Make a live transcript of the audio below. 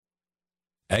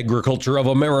Agriculture of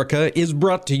America is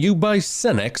brought to you by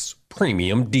Cenex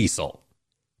Premium Diesel.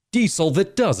 Diesel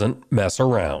that doesn't mess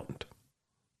around.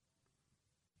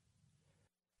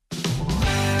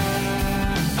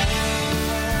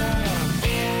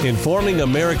 Informing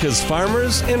America's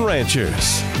farmers and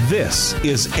ranchers. This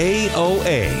is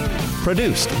AOA,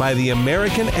 produced by the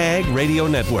American Ag Radio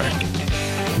Network.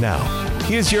 Now,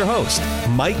 here's your host,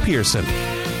 Mike Pearson.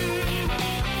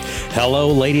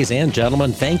 Hello, ladies and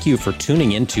gentlemen. Thank you for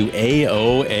tuning into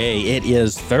AOA. It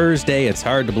is Thursday. It's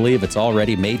hard to believe it's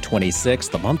already May 26th.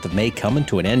 The month of May coming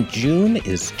to an end. June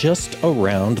is just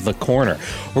around the corner.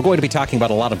 We're going to be talking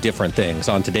about a lot of different things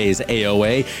on today's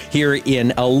AOA. Here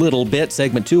in a little bit,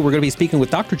 segment 2, we're going to be speaking with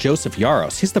Dr. Joseph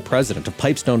Yaros. He's the president of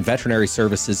Pipestone Veterinary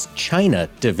Services China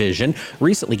Division.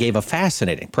 Recently gave a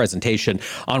fascinating presentation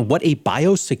on what a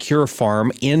biosecure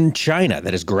farm in China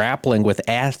that is grappling with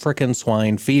African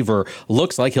swine fever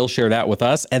looks like. He'll share that with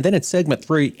us. And then in segment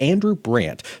 3, Andrew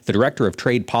Brandt, the director of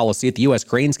trade policy at the U.S.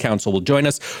 Grains Council, will join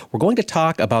us. We're going to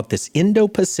talk about this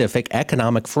Indo-Pacific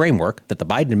Economic Framework that the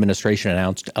Biden administration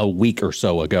announced a week or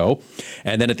so ago.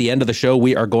 And then at the end of the show,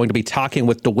 we are going to be talking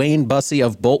with DuWayne Bosse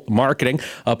of Bolt Marketing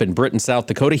up in Brandt, South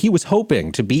Dakota. He was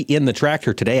hoping to be in the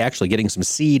tractor today, actually getting some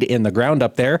seed in the ground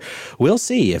up there. We'll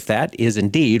see if that is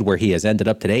indeed where he has ended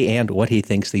up today and what he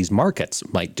thinks these markets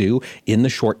might do in the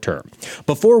short term.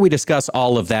 Before we discuss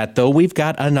all of that, though, we've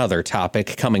got another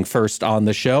topic coming first on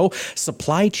the show.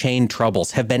 Supply chain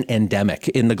troubles have been endemic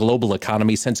in the global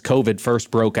economy since COVID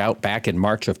first broke out back in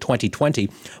March of 2020.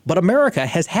 But America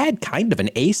has had kind of an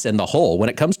ace in the hole when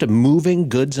it comes to moving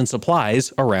goods and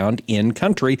supplies around in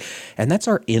country, and that's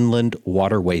our inland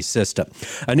waterway system.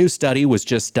 A new study was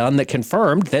just done that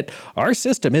confirmed that our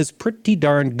system is pretty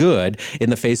darn good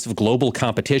in the face of global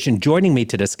competition. Joining me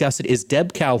to discuss it is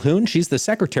Deb Calhoun. She's the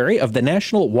secretary of the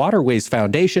National Waterways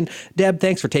Foundation. Deb,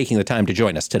 thanks for taking the time to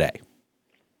join us today.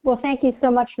 Well, thank you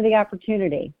so much for the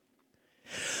opportunity.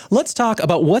 Let's talk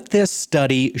about what this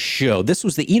study showed. This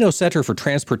was the Eno Center for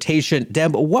Transportation.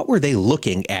 Deb, what were they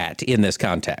looking at in this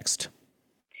context?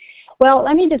 Well,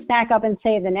 let me just back up and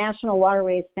say the National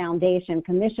Waterways Foundation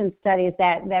commissioned studies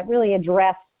that really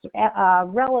address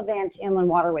relevant inland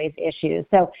waterways issues.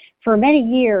 So for many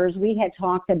years, we had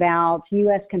talked about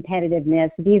U.S.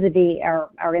 competitiveness vis-a-vis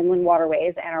our inland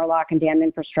waterways and our lock and dam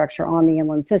infrastructure on the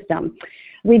inland system.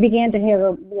 We began to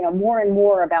hear more and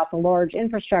more about the large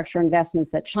infrastructure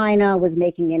investments that China was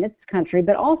making in its country,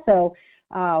 but also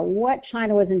what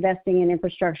China was investing in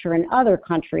infrastructure in other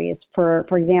countries, for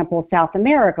example, South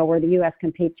America, where the U.S.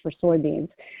 competes for soybeans.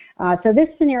 So this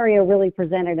scenario really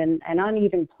presented an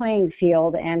uneven playing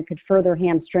field and could further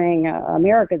hamstring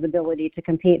America's ability to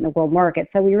compete in the world market.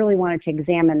 So we really wanted to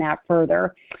examine that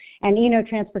further. And Eno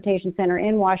Transportation Center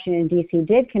in Washington, D.C.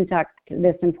 did conduct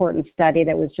this important study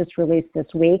that was just released this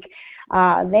week.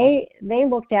 They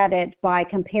looked at it by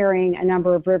comparing a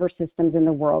number of river systems in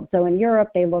the world. So in Europe,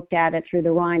 they looked at it through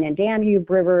the Rhine and Danube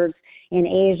rivers. In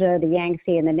Asia, the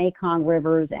Yangtze and the Mekong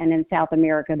rivers, and in South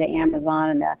America, the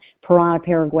Amazon and the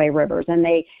Paraguay rivers. And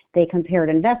they compared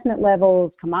investment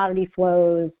levels, commodity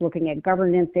flows, looking at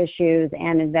governance issues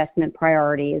and investment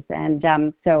priorities. And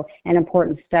so an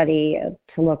important study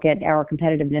to look at our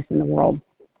competitiveness in the world.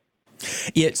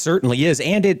 It certainly is.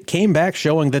 And it came back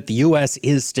showing that the U.S.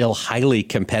 is still highly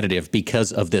competitive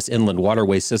because of this inland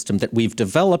waterway system that we've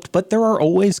developed. But there are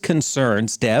always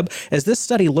concerns, Deb. As this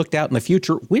study looked out in the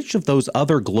future, which of those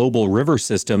other global river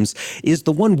systems is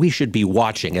the one we should be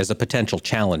watching as a potential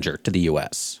challenger to the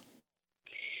U.S.?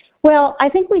 Well, I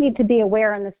think we need to be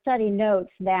aware, and the study notes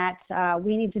that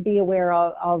we need to be aware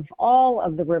of all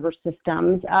of the river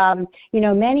systems.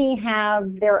 Many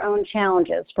have their own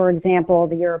challenges. For example,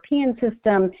 the European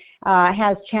system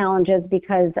has challenges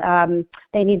because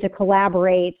they need to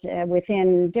collaborate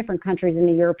within different countries in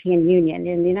the European Union.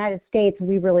 In the United States,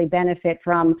 we really benefit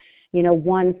from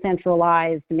one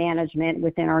centralized management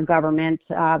within our government,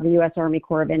 the U.S. Army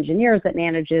Corps of Engineers that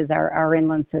manages our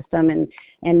inland system and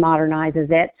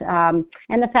modernizes it,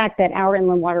 and the fact that our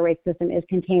inland waterway system is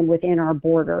contained within our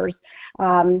borders.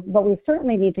 But we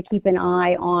certainly need to keep an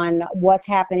eye on what's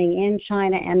happening in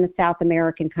China and the South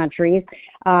American countries.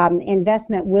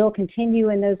 Investment will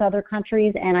continue in those other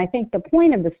countries, and I think the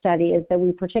point of the study is that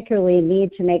we particularly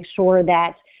need to make sure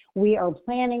that we are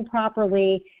planning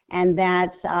properly and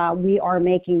that we are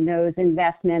making those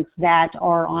investments that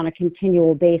are on a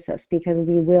continual basis, because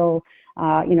we will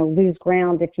lose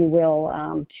ground, if you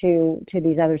will, to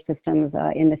these other systems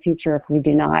in the future if we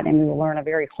do not, and we will learn a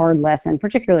very hard lesson,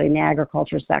 particularly in the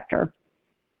agriculture sector.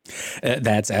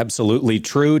 That's absolutely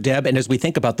true, Deb. And as we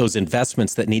think about those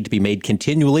investments that need to be made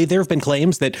continually, there have been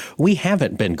claims that we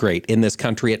haven't been great in this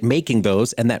country at making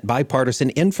those, and that bipartisan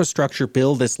infrastructure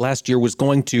bill this last year was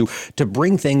going to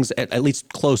bring things at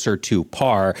least closer to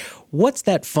par. What's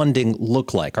that funding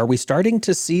look like? Are we starting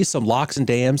to see some locks and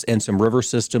dams and some river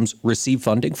systems receive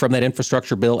funding from that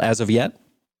infrastructure bill as of yet?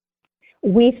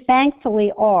 We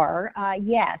thankfully are.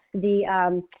 Yes,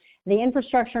 the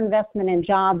Infrastructure Investment and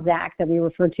Jobs Act that we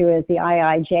refer to as the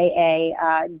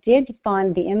IIJA did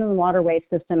fund the inland waterway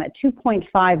system at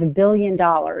 $2.5 billion.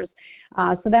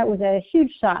 So that was a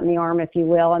huge shot in the arm, if you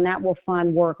will, and that will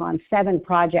fund work on 7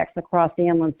 projects across the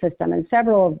inland system, and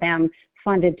several of them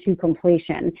funded to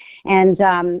completion. And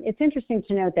it's interesting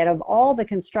to note that of all the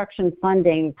construction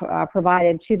funding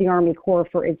provided to the Army Corps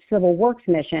for its civil works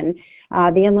mission,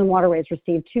 the inland waterways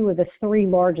received 2 of the 3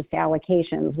 largest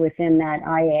allocations within that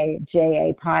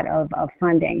IIJA pot of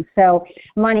funding. So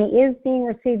money is being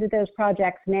received at those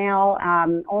projects now.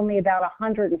 Only about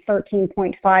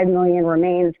 $113.5 million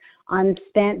remains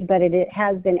unspent, but it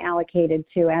has been allocated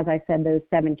to, as I said, those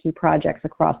 7 key projects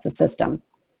across the system.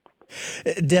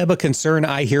 Deb, a concern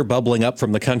I hear bubbling up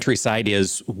from the countryside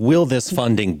is, will this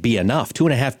funding be enough?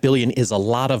 $2.5 billion is a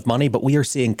lot of money, but we are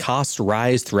seeing costs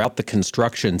rise throughout the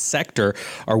construction sector.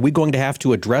 Are we going to have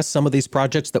to address some of these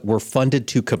projects that were funded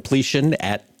to completion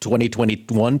at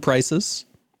 2021 prices?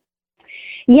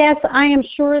 Yes, I am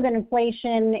sure that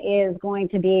inflation is going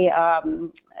to be a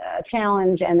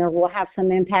challenge, and there will have some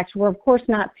impacts. We're, of course,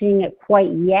 not seeing it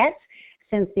quite yet,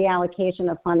 since the allocation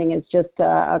of funding has just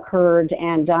occurred,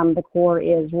 and the Corps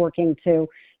is working to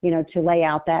lay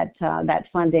out that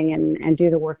funding and do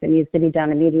the work that needs to be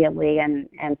done immediately and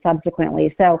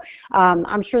subsequently. So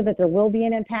I'm sure that there will be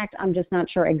an impact. I'm just not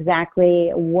sure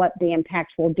exactly what the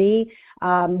impact will be.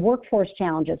 Workforce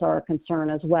challenges are a concern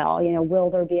as well. Will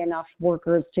there be enough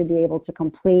workers to be able to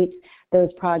complete those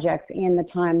projects in the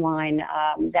timeline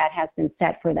that has been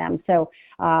set for them? So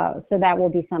that will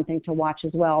be something to watch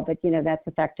as well. But that's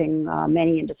affecting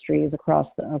many industries across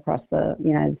the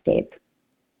United States.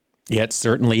 Yeah, it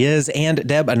certainly is. And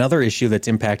Deb, another issue that's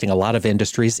impacting a lot of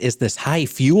industries is this high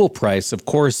fuel price. Of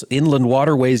course, inland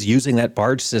waterways using that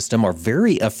barge system are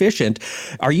very efficient.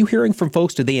 Are you hearing from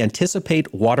folks, do they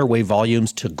anticipate waterway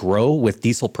volumes to grow with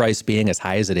diesel price being as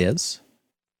high as it is?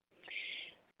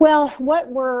 Well, what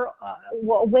we're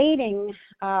waiting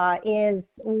is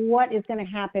what is going to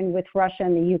happen with Russia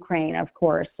and the Ukraine, of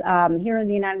course. Here in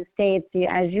the United States,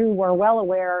 as you are well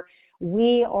aware,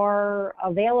 we are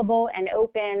available and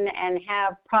open and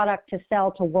have product to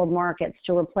sell to world markets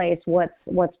to replace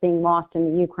what's being lost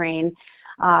in the Ukraine.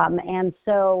 And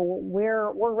so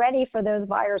we're ready for those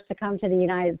buyers to come to the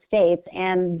United States,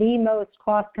 and the most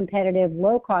cost-competitive,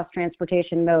 low-cost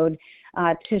transportation mode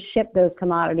to ship those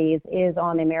commodities is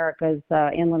on America's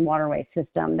inland waterway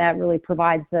system. That really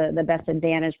provides the best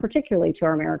advantage, particularly to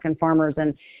our American farmers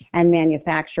and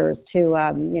manufacturers to,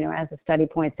 as the study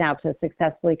points out, to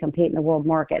successfully compete in the world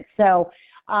market. So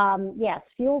yes,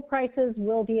 fuel prices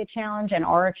will be a challenge and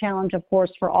are a challenge, of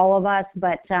course, for all of us,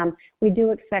 but we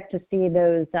do expect to see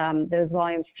those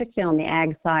volumes, particularly on the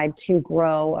ag side, to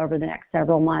grow over the next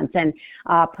several months. And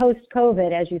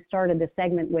post-COVID, as you started the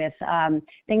segment with,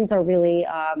 things are really,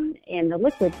 in the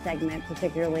liquid segment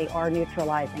particularly, are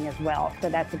neutralizing as well. So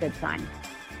that's a good sign.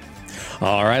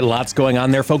 All right, lots going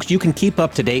on there, folks. You can keep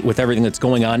up to date with everything that's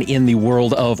going on in the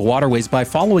world of waterways by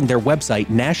following their website,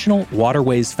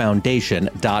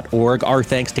 nationalwaterwaysfoundation.org. Our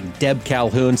thanks to Deb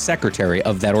Calhoun, secretary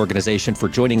of that organization, for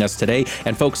joining us today.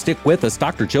 And folks, stick with us.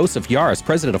 Dr. Joseph Yaros,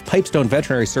 president of Pipestone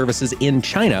Veterinary Services in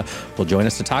China, will join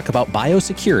us to talk about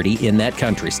biosecurity in that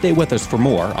country. Stay with us for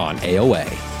more on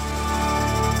AOA.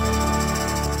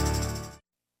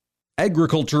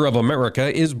 Agriculture of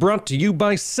America is brought to you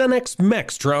by Cenex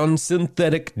Maxtron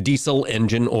synthetic diesel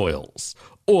engine oils.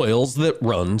 Oils that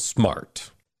run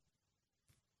smart.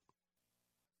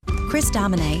 Chris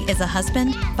Domine is a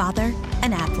husband, father,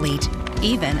 an athlete,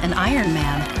 even an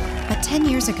Ironman. But 10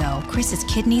 years ago, Chris's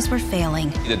kidneys were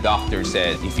failing. The doctor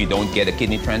said, if you don't get a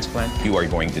kidney transplant, you are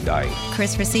going to die.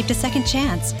 Chris received a second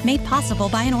chance, made possible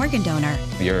by an organ donor.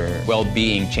 Your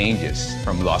well-being changes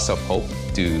from loss of hope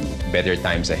to better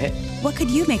times ahead. What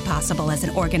could you make possible as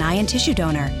an organ, eye, and tissue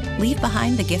donor? Leave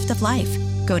behind the gift of life.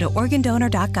 Go to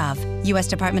organdonor.gov. U.S.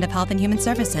 Department of Health and Human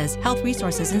Services, Health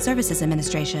Resources and Services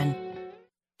Administration.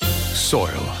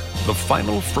 Soil, the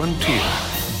final frontier.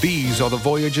 These are the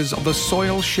voyages of the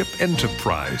Soil Ship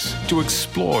Enterprise to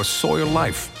explore soil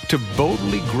life, to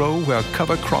boldly grow where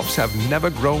cover crops have never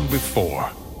grown before.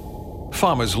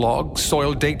 Farmer's Log,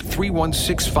 soil date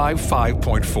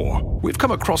 31655.4. We've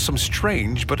come across some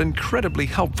strange but incredibly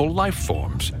helpful life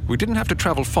forms. We didn't have to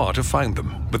travel far to find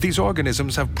them, but these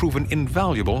organisms have proven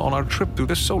invaluable on our trip through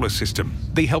the solar system.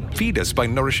 They help feed us by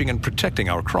nourishing and protecting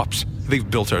our crops. They've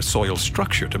built our soil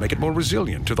structure to make it more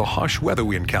resilient to the harsh weather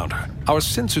we encounter. Our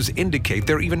sensors indicate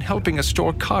they're even helping us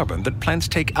store carbon that plants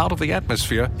take out of the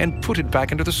atmosphere and put it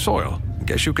back into the soil.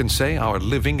 Guess you can say our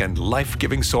living and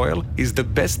life-giving soil is the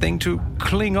best thing to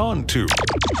cling on to.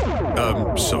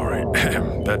 Sorry.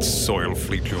 That's soil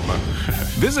fleet humor.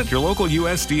 Visit your local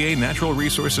USDA Natural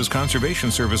Resources Conservation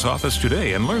Service office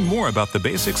today and learn more about the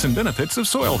basics and benefits of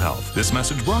soil health. This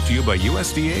message brought to you by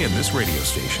USDA and this radio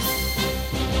station.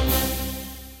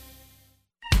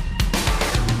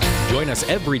 Join us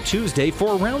every Tuesday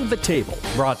for Around the Table,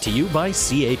 brought to you by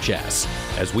CHS,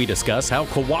 as we discuss how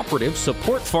cooperatives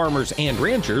support farmers and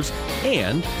ranchers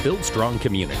and build strong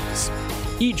communities.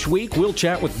 Each week, we'll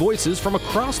chat with voices from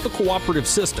across the cooperative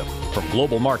system. From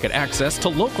global market access to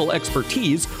local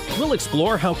expertise, we'll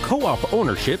explore how co-op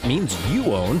ownership means you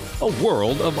own a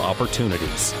world of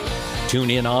opportunities.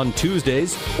 Tune in on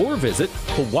Tuesdays or visit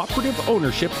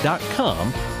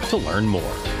cooperativeownership.com to learn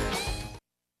more.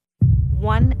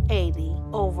 180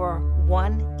 over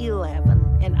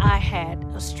 111, and I had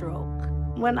a stroke.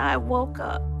 When I woke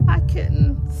up, I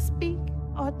couldn't speak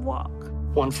or walk.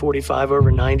 145 over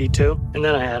 92, and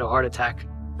then I had a heart attack.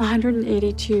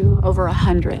 182 over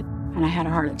 100, and I had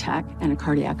a heart attack and a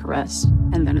cardiac arrest,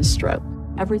 and then a stroke.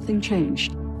 Everything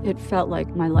changed. It felt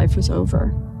like my life was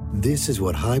over. This is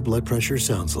what high blood pressure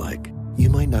sounds like. You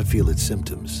might not feel its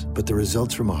symptoms, but the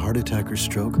results from a heart attack or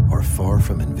stroke are far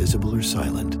from invisible or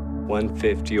silent.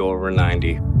 150 over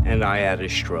 90, and I had a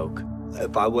stroke.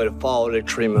 If I would have followed a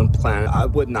treatment plan, I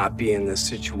would not be in this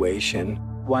situation.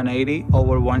 180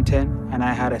 over 110, and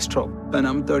I had a stroke. And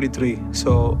I'm 33,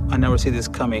 so I never see this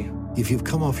coming. If you've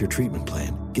come off your treatment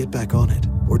plan, get back on it,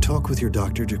 or talk with your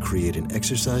doctor to create an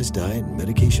exercise, diet, and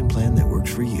medication plan that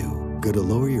works for you. Go to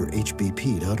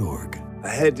loweryourhbp.org.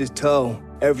 Head to toe,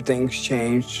 everything's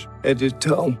changed. Head to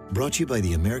toe. Brought to you by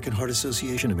the American Heart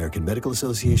Association, American Medical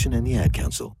Association, and the Ad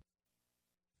Council.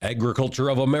 Agriculture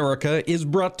of America is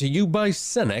brought to you by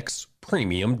Cenex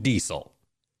Premium Diesel.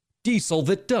 Diesel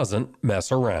that doesn't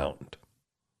mess around.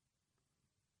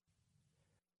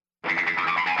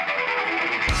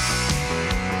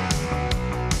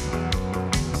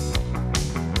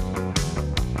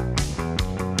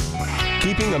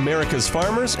 Keeping America's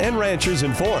farmers and ranchers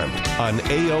informed on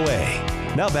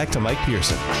AOA. Now back to Mike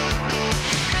Pearson.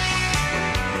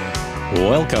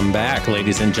 Welcome back,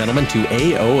 ladies and gentlemen, to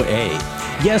AOA.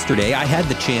 Yesterday, I had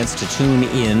the chance to tune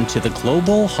in to the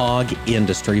Global Hog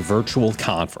Industry Virtual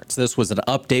Conference. This was an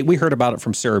update. We heard about it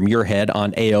from Sarah Muirhead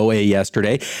on AOA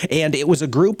yesterday, and it was a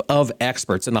group of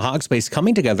experts in the hog space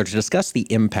coming together to discuss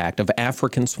the impact of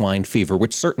African swine fever,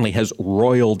 which certainly has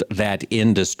roiled that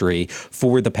industry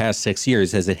for the past 6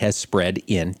 years as it has spread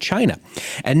in China.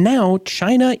 And now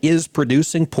China is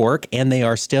producing pork, and they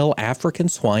are still African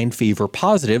swine fever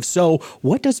positive. So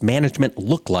what does management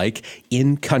look like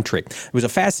in country? It was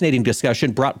a fascinating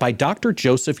discussion brought by Dr.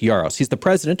 Joseph Yaros. He's the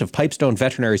president of Pipestone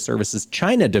Veterinary Services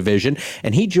China Division,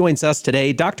 and he joins us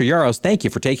today. Dr. Yaros, thank you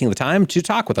for taking the time to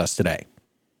talk with us today.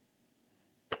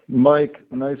 Mike,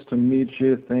 nice to meet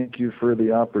you. Thank you for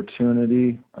the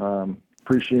opportunity.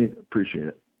 Appreciate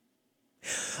it.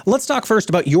 Let's talk first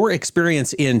about your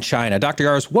experience in China. Dr.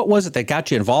 Yaros, what was it that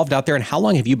got you involved out there, and how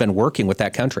long have you been working with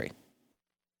that country?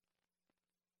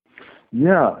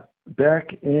 Yeah.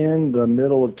 Back in the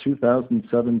middle of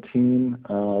 2017,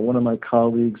 one of my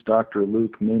colleagues, Dr.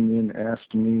 Luke Minion,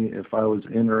 asked me if I was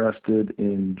interested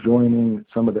in joining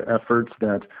some of the efforts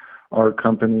that our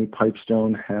company,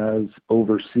 Pipestone, has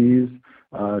overseas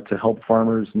to help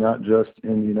farmers, not just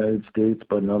in the United States,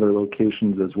 but in other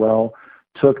locations as well.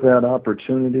 Took that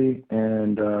opportunity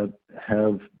and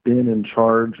have been in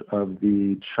charge of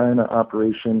the China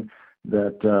operation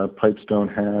that Pipestone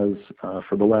has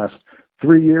for the last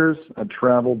 3 years. I've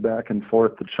traveled back and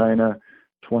forth to China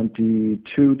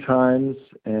 22 times,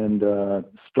 and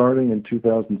starting in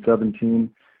 2017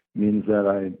 means that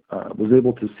I was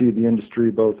able to see the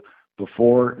industry both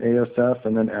before ASF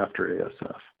and then after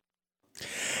ASF.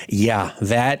 Yeah,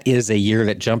 that is a year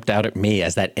that jumped out at me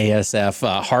as that ASF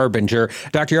harbinger.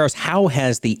 Dr. Yaros, how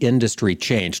has the industry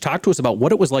changed? Talk to us about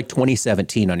what it was like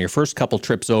 2017 on your first couple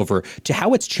trips over to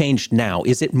how it's changed now.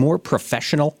 Is it more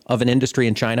professional of an industry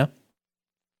in China?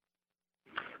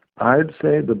 I'd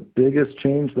say the biggest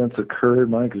change that's occurred,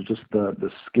 Mike, is just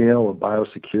the scale of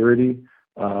biosecurity.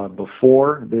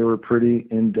 Before, they were pretty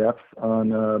in-depth on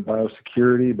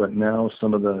biosecurity, but now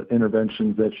some of the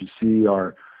interventions that you see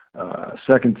are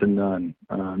second to none.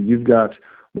 You've got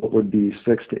what would be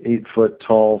 6 to 8 foot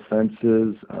tall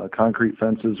fences, concrete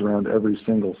fences around every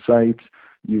single site.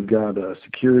 You've got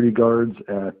security guards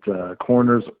at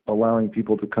corners allowing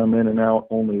people to come in and out,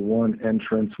 only one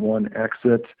entrance, one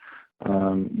exit.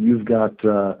 You've got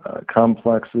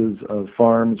complexes of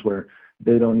farms where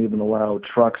they don't even allow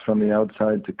trucks from the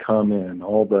outside to come in.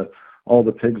 All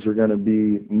the pigs are going to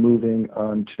be moving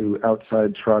onto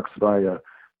outside trucks via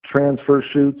transfer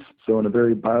chutes, so in a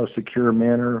very biosecure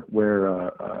manner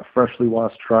where freshly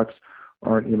washed trucks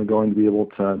aren't even going to be able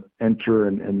to enter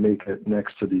and make it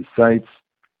next to these sites.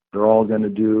 They're all going to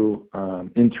do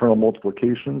internal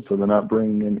multiplication, so they're not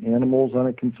bringing in animals on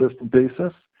a consistent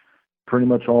basis. Pretty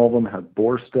much all of them have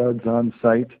bore studs on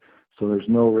site, so there's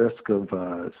no risk of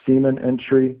semen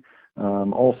entry.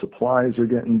 All supplies are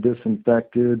getting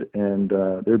disinfected, and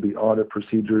there'd be audit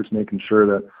procedures making sure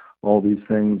that all these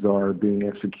things are being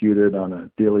executed on a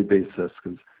daily basis,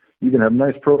 because you can have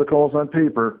nice protocols on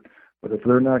paper, but if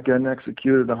they're not getting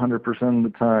executed 100% of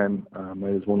the time,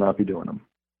 might as well not be doing them.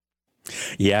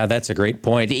 Yeah, that's a great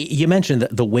point. You mentioned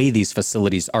the way these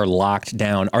facilities are locked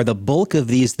down. Are the bulk of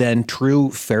these then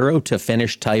true farrow to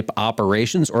finish type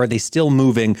operations, or are they still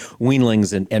moving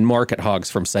weanlings and market hogs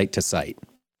from site to site?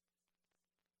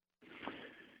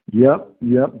 Yep.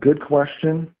 Good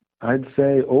question. I'd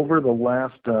say over the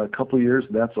last couple of years,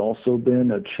 that's also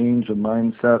been a change of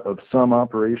mindset of some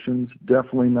operations,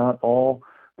 definitely not all.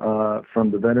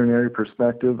 From the veterinary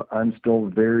perspective, I'm still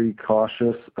very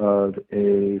cautious of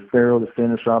a farrow to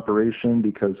finish operation,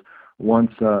 because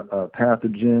once a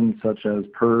pathogen such as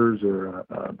PRRS or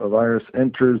a virus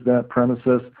enters that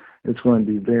premises, it's going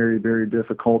to be very, very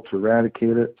difficult to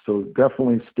eradicate it. So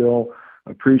definitely still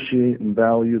appreciate and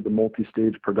value the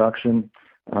multi-stage production.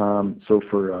 So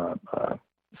for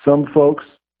some folks,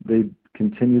 they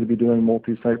continue to be doing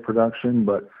multi-site production,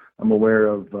 but I'm aware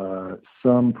of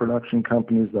some production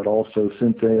companies that also,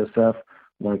 since ASF,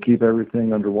 want to keep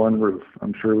everything under one roof.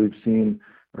 I'm sure we've seen,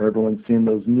 or everyone's seen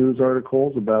those news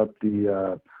articles about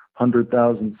the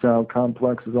 100,000 sow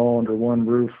complexes all under one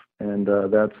roof, and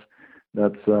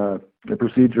that's a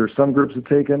procedure some groups have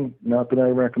taken. Not that I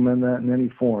recommend that in any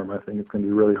form. I think it's going to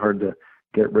be really hard to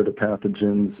get rid of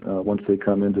pathogens once they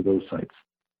come into those sites.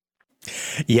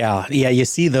 Yeah. You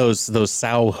see those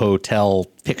sow hotel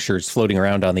pictures floating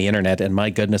around on the internet, and my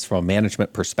goodness, from a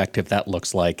management perspective, that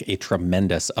looks like a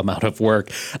tremendous amount of work.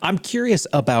 I'm curious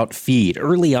about feed.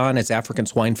 Early on, as African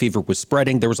swine fever was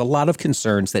spreading, there was a lot of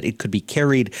concerns that it could be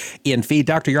carried in feed.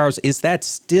 Dr. Yaros, is that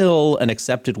still an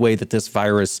accepted way that this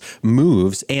virus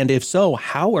moves? And if so,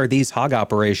 how are these hog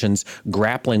operations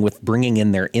grappling with bringing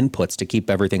in their inputs to keep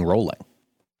everything rolling?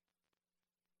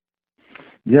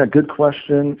 Yeah, good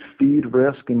question. Feed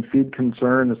risk and feed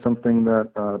concern is something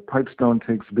that Pipestone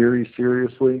takes very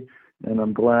seriously, and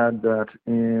I'm glad that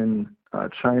in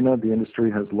China the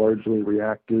industry has largely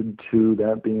reacted to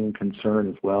that being a concern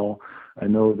as well. I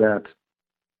know that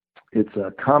it's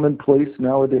a commonplace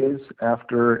nowadays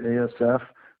after ASF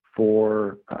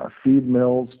for feed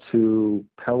mills to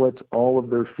pellet all of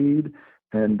their feed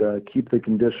and keep the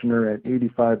conditioner at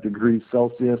 85 degrees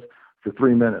Celsius for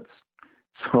 3 minutes.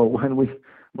 So when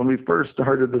we first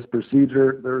started this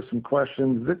procedure, there were some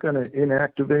questions. Is it going to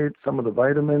inactivate some of the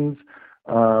vitamins,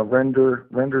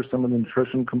 render some of the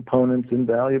nutrition components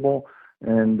invaluable?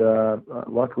 And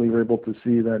luckily, we're able to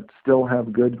see that still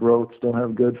have good growth, still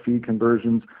have good feed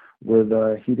conversions with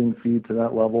heating feed to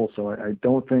that level. So I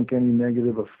don't think any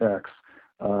negative effects.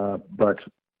 But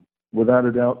without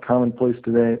a doubt, commonplace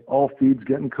today, all feed's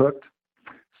getting cooked.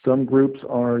 Some groups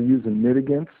are using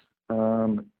mitigants,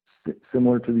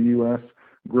 similar to the U.S.,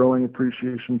 growing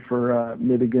appreciation for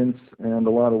mitigants, and a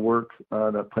lot of work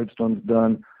that Pipestone's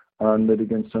done on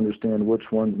mitigants to understand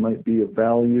which ones might be of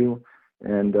value,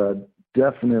 and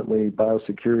definitely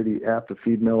biosecurity at the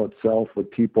feed mill itself with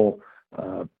people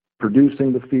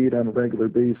producing the feed on a regular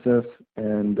basis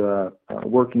and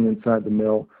working inside the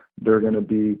mill. They're going to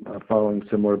be following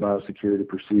similar biosecurity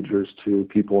procedures to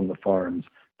people in the farms,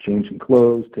 changing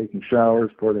clothes, taking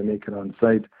showers before they make it on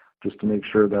site, just to make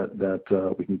sure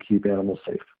that we can keep animals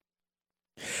safe.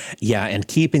 Yeah, and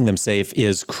keeping them safe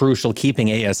is crucial. Keeping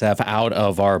ASF out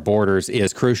of our borders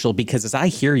is crucial, because as I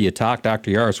hear you talk, Dr.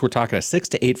 Yaros, we're talking a 6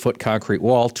 to 8 foot concrete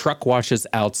wall, truck washes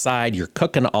outside, you're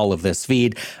cooking all of this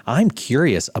feed. I'm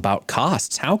curious about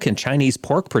costs. How can Chinese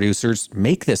pork producers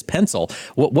make this pencil?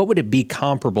 What would it be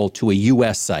comparable to a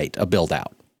U.S. site, a build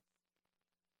out?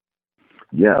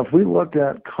 Yeah, if we look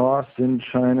at costs in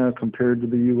China compared to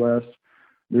the U.S.,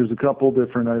 there's a couple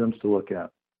different items to look at.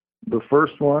 The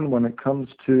first one, when it comes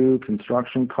to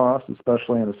construction costs,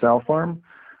 especially on a sow farm,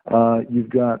 You've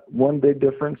got one big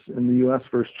difference in the U.S.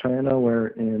 versus China, where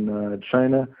in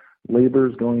China, labor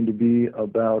is going to be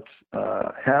about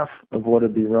half of what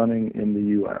it'd be running in the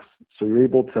U.S. So you're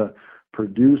able to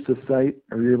produce a site,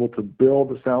 or you're able to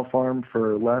build a sow farm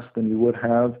for less than you would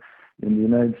have in the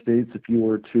United States if you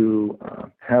were to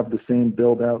have the same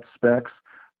build-out specs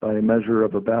by a measure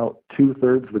of about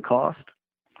 2/3 the cost.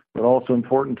 But also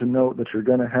important to note that you're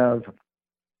going to have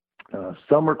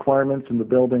some requirements in the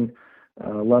building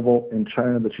level in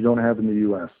China that you don't have in the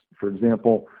U.S. For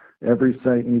example, every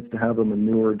site needs to have a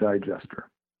manure digester.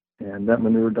 And that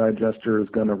manure digester is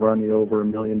going to run you over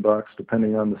 $1 million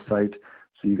depending on the site.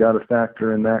 So you got to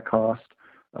factor in that cost.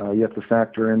 You have to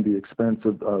factor in the expense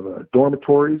of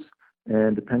dormitories.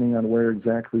 And depending on where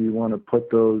exactly you want to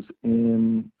put those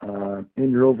in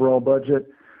your overall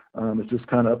budget, it's just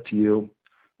kind of up to you.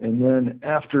 And then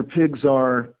after pigs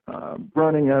are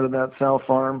running out of that sow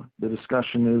farm, the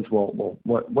discussion is, well,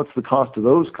 what's the cost of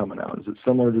those coming out? Is it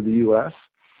similar to the U.S.?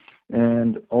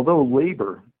 And although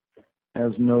labor,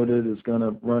 as noted, is going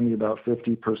to run you about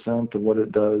 50% of what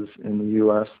it does in the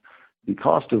U.S., the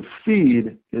cost of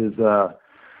feed is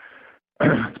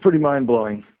it's pretty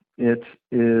mind-blowing. It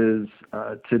is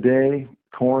today,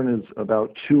 corn is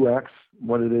about 2x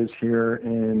what it is here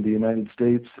in the United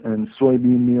States, and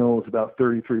soybean meal is about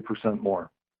 33%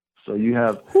 more. So you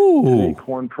have today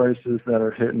corn prices that are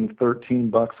hitting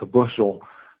 $13 a bushel.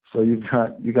 So you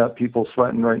got people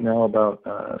sweating right now about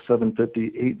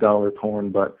 $7.50, $8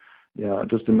 corn, but yeah,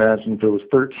 just imagine if it was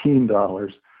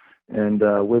 $13. And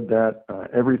with that,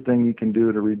 everything you can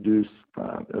do to reduce,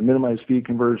 minimize feed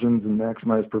conversions and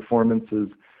maximize performance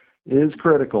is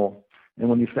critical. And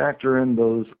when you factor in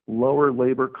those lower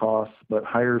labor costs but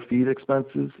higher feed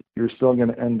expenses, you're still going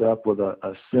to end up with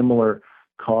a similar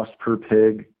cost per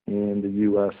pig in the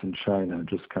U.S. and China,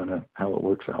 just kind of how it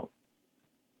works out.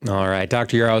 All right,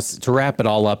 Dr. Yaros, to wrap it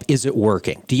all up, is it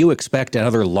working? Do you expect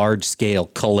another large-scale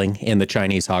culling in the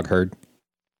Chinese hog herd?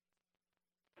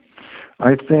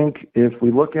 I think if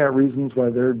we look at reasons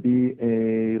why there'd be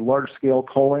a large-scale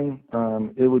culling,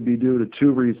 it would be due to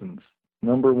two reasons.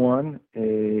 Number one,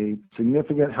 a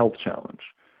significant health challenge.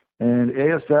 And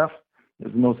ASF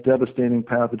is the most devastating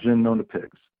pathogen known to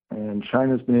pigs. And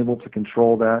China's been able to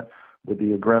control that with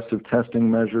the aggressive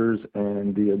testing measures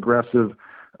and the aggressive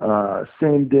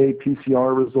same-day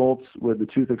PCR results with the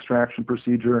tooth extraction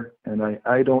procedure. And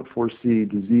I don't foresee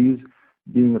disease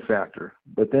being a factor.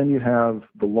 But then you have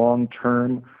the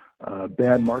long-term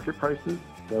bad market prices.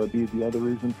 That would be the other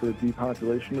reason for a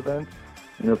depopulation event.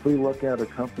 And if we look at a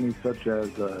company such as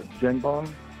Zhengbang,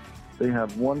 they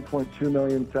have 1.2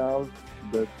 million sows,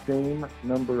 the same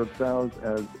number of sows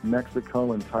as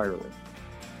Mexico entirely.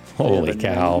 Holy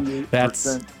cow.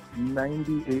 That's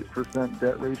 98%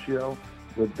 debt ratio.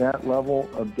 With that level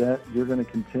of debt, you're going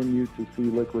to continue to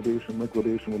see liquidation with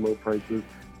low prices.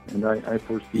 And I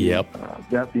foresee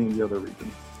that being the other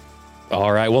reason.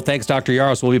 All right. Well, thanks, Dr.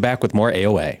 Yaros. We'll be back with more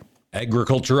AOA.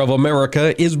 Agriculture of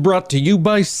America is brought to you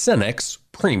by Cenex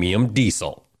Premium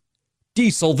Diesel.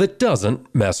 Diesel that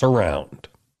doesn't mess around.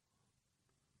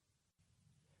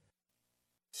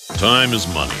 Time is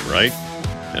money, right?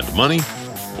 And money?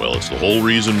 Well, it's the whole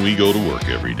reason we go to work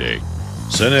every day.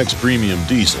 Cenex Premium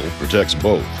Diesel protects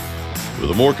both.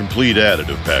 With a more complete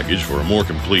additive package for a more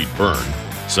complete burn,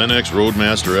 Cenex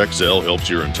Roadmaster XL helps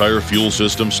your entire fuel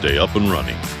system stay up and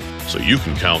running, so you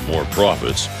can count more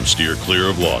profits and steer clear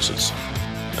of losses.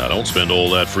 Now, don't spend all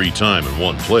that free time in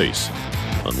one place,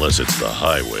 unless it's the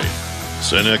highway.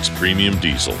 Cenex Premium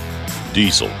Diesel.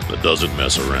 Diesel that doesn't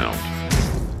mess around.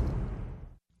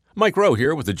 Mike Rowe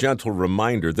here with a gentle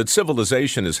reminder that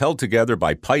civilization is held together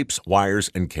by pipes, wires,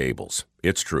 and cables.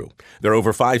 It's true. There are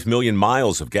over 5 million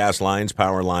miles of gas lines,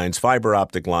 power lines, fiber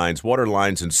optic lines, water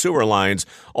lines, and sewer lines,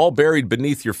 all buried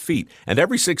beneath your feet. And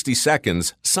every 60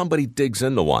 seconds, somebody digs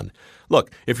into one.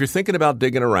 Look, if you're thinking about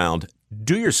digging around,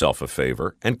 do yourself a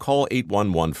favor and call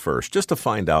 811 first just to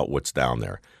find out what's down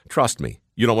there. Trust me,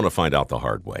 you don't want to find out the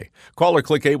hard way. Call or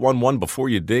click 811 before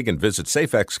you dig and visit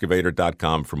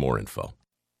safeexcavator.com for more info.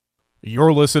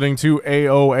 You're listening to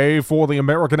AOA for the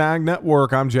American Ag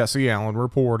Network. I'm Jesse Allen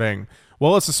reporting.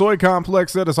 Well, it's the soy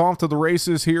complex that is off to the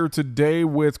races here today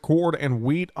with corn and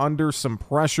wheat under some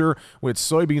pressure, with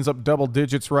soybeans up double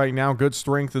digits right now. Good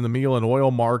strength in the meal and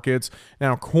oil markets.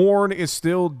 Now, corn is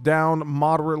still down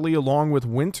moderately along with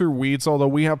winter wheats, although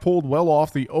we have pulled well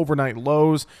off the overnight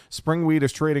lows. Spring wheat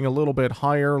is trading a little bit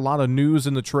higher. A lot of news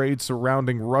in the trade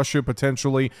surrounding Russia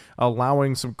potentially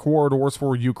allowing some corridors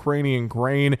for Ukrainian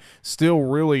grain, still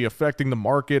really affecting the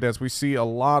market as we see a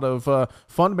lot of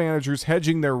fund managers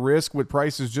hedging their risk with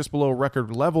prices just below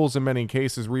record levels in many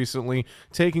cases recently,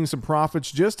 taking some profits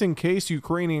just in case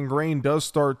Ukrainian grain does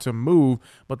start to move.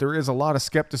 But there is a lot of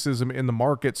skepticism in the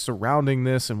market surrounding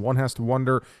this, and one has to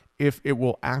wonder if it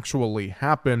will actually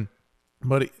happen.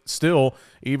 But still,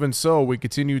 even so, we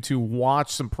continue to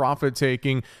watch some profit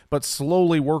taking, but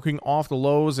slowly working off the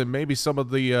lows, and maybe some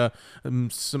of the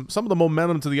some of the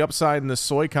momentum to the upside in the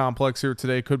soy complex here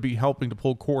today could be helping to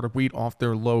pull corn and wheat off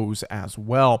their lows as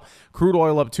well. Crude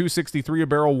oil up $2.63 a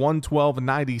barrel,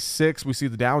 112.96. We see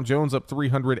the Dow Jones up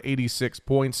 386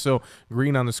 points. So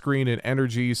green on the screen in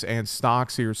energies and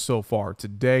stocks here so far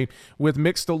today, with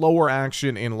mixed to lower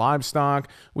action in livestock.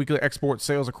 Weekly export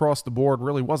sales across the board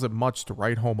really wasn't much to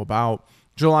write home about.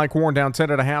 July corn down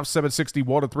 10.5,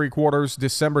 761 3/4.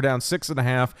 December down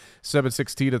 6.5,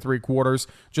 760 3/4.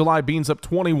 July beans up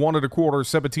 21 1/4,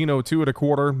 1702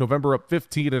 1/4. November up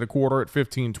 15 1/4 at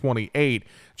 1528.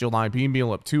 July bean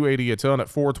meal up 280 a ton at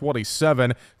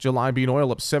 427. July bean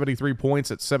oil up 73 points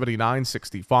at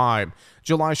 79.65.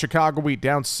 July Chicago wheat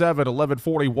down 7,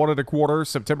 1141 1/4.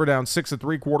 September down 6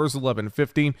 3/4,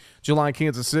 1150. July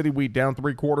Kansas City wheat down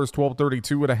 3/4,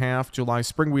 1232 1/2. July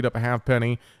spring wheat up a half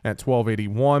penny at 1281.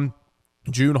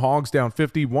 June hogs down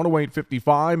 50,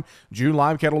 108.55. June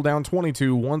live cattle down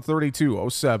 22,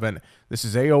 132.07. This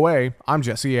is AOA. I'm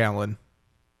Jesse Allen.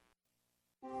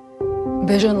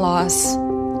 Vision loss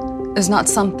is not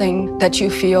something that you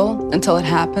feel until it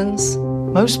happens.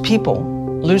 Most people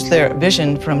lose their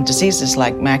vision from diseases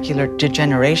like macular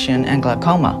degeneration and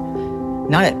glaucoma,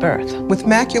 not at birth. With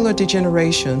macular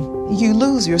degeneration, you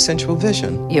lose your central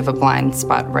vision. You have a blind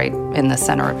spot right in the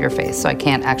center of your face, so I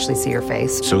can't actually see your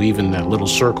face. So even that little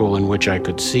circle in which I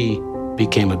could see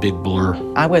became a big blur.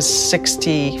 I was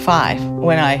 65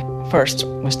 when I first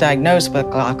was diagnosed with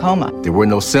glaucoma. There were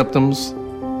no symptoms.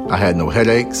 I had no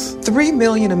headaches. 3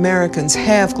 million Americans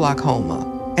have glaucoma,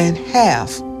 and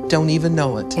half don't even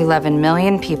know it. 11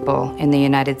 million people in the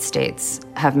United States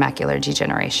have macular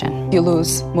degeneration. You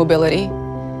lose mobility,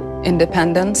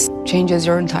 independence, changes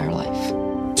your entire life.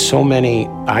 So many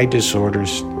eye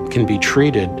disorders can be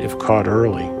treated if caught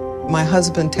early. My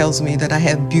husband tells me that I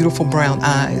have beautiful brown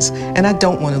eyes, and I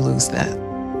don't want to lose that.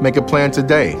 Make a plan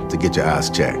today to get your eyes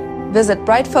checked. Visit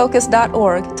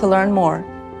brightfocus.org to learn more.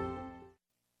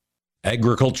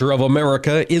 Agriculture of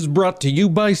America is brought to you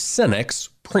by Cenex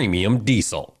Premium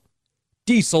Diesel.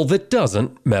 Diesel that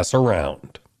doesn't mess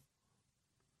around.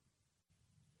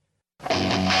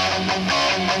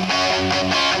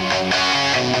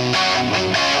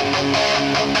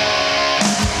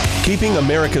 Keeping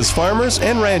America's farmers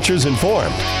and ranchers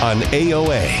informed on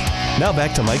AOA. Now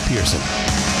back to Mike Pearson.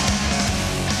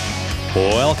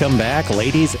 Welcome back,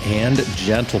 ladies and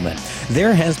gentlemen.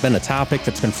 There has been a topic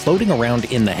that's been floating around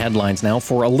in the headlines now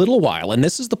for a little while, and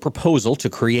this is the proposal to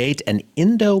create an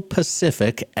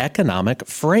Indo-Pacific Economic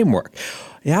Framework.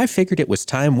 Yeah, I figured it was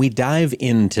time we dive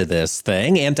into this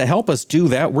thing, and to help us do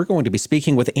that, we're going to be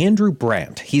speaking with Andrew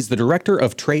Brandt. He's the Director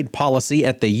of Trade Policy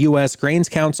at the U.S. Grains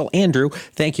Council. Andrew,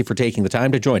 thank you for taking the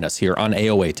time to join us here on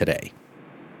AOA today.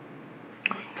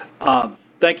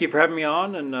 Thank you for having me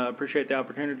on, and appreciate the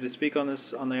opportunity to speak on this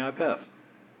on the IPEF.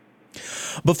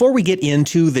 Before we get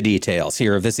into the details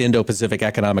here of this Indo-Pacific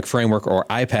Economic Framework, or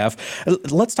IPEF,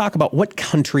 let's talk about what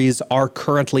countries are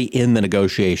currently in the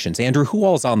negotiations. Andrew, who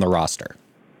all is on the roster?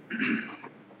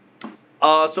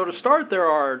 So to start, there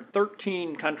are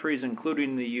 13 countries,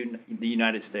 including the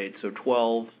United States, so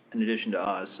 12 in addition to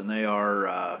us, and they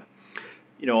are,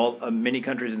 many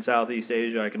countries in Southeast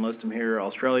Asia. I can list them here: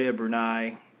 Australia,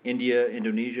 Brunei, India,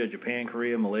 Indonesia, Japan,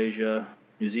 Korea, Malaysia,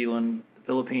 New Zealand, the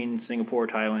Philippines, Singapore,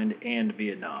 Thailand, and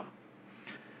Vietnam.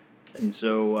 And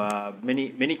so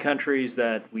many countries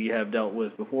that we have dealt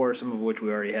with before, some of which we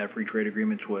already have free trade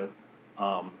agreements with.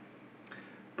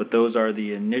 But those are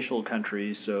the initial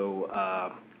countries,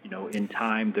 so in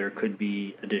time there could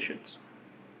be additions.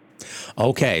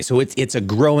 Okay, so it's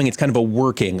kind of a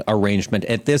working arrangement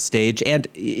at this stage. And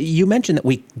you mentioned that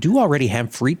we do already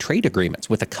have free trade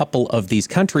agreements with a couple of these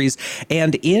countries.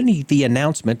 And in the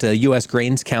announcement, the U.S.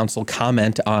 Grains Council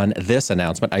comment on this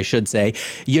announcement, I should say,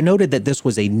 you noted that this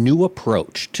was a new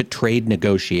approach to trade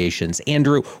negotiations.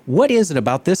 Andrew, what is it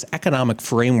about this economic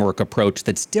framework approach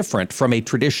that's different from a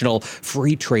traditional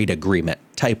free trade agreement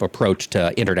type approach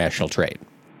to international trade?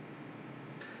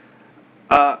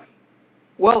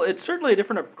 Well, it's certainly a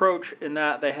different approach in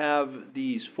that they have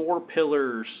these 4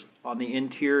 pillars on the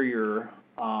interior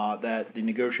that the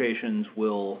negotiations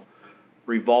will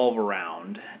revolve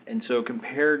around. And so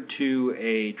compared to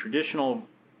a traditional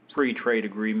free trade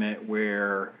agreement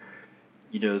where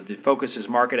the focus is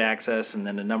market access, and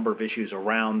then a number of issues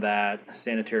around that,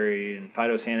 sanitary and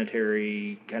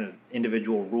phytosanitary kind of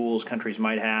individual rules countries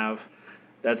might have.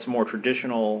 That's a more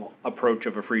traditional approach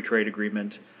of a free trade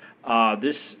agreement.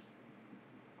 This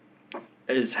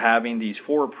is having these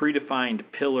 4 predefined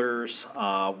pillars,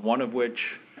 one of which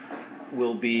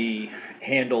will be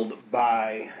handled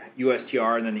by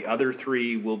USTR, and then the other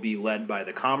 3 will be led by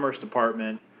the Commerce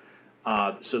Department.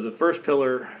 So the first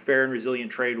pillar, fair and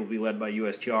resilient trade, will be led by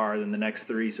USTR. Then the next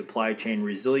 3, supply chain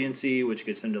resiliency, which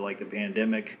gets into like the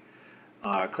pandemic,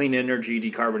 clean energy,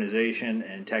 decarbonization,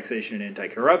 and taxation and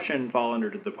anti-corruption fall under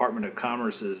the Department of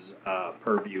Commerce's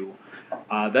purview.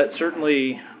 That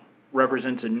certainly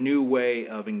represents a new way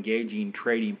of engaging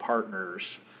trading partners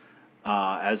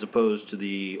as opposed to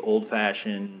the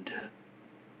old-fashioned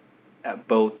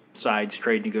both sides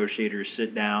trade negotiators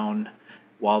sit down.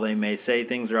 While they may say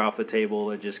things are off the table,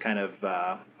 it just kind of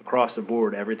across the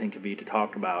board, everything can be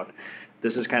talked about.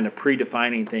 This is kind of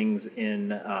predefining things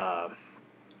in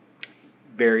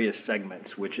various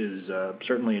segments, which is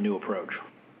certainly a new approach.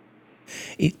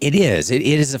 It is. It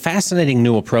is a fascinating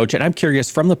new approach, and I'm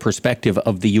curious, from the perspective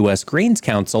of the U.S. Greens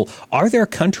Council, are there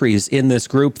countries in this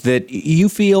group that you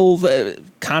feel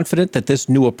confident that this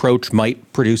new approach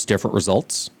might produce different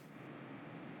results?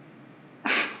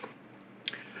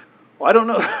 Well, I don't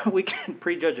know if we can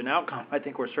prejudge an outcome. I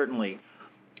think we're certainly,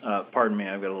 pardon me,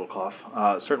 I've got a little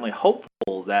cough, certainly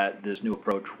hopeful that this new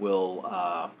approach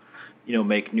will,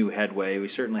 make new headway.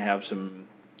 We certainly have some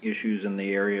issues in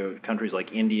the area of countries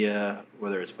like India,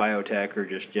 whether it's biotech or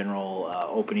just general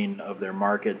opening of their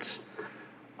markets.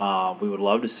 We would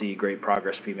love to see great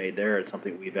progress be made there. It's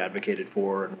something we've advocated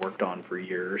for and worked on for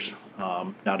years,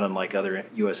 not unlike other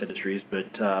U.S. industries,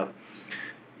 but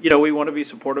we want to be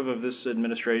supportive of this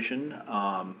administration.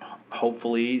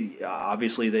 Hopefully,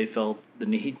 obviously, they felt the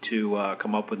need to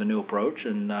come up with a new approach,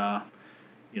 and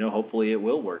hopefully, it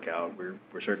will work out.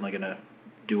 We're certainly going to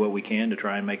do what we can to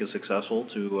try and make it successful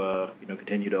to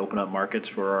continue to open up markets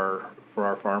for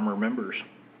our farmer members.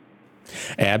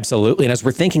 Absolutely. And as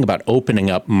we're thinking about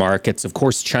opening up markets, of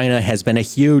course, China has been a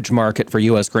huge market for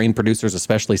U.S. grain producers,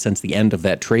 especially since the end of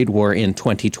that trade war in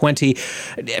 2020.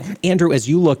 Andrew, as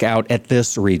you look out at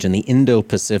this region, the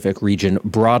Indo-Pacific region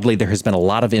broadly, there has been a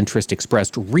lot of interest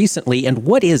expressed recently. And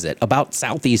what is it about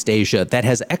Southeast Asia that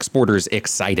has exporters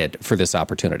excited for this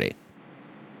opportunity?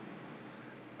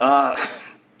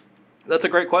 That's a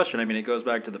great question. I mean, it goes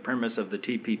back to the premise of the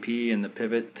TPP and the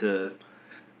pivot to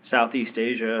Southeast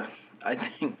Asia. I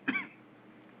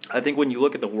think when you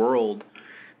look at the world,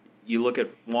 you look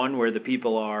at one, where the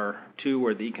people are, two,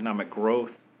 where the economic growth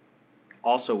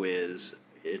also is.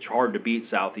 It's hard to beat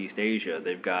Southeast Asia.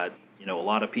 They've got a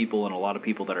lot of people and a lot of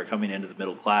people that are coming into the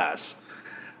middle class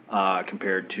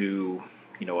compared to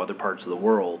other parts of the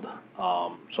world.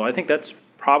 So I think that's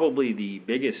probably the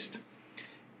biggest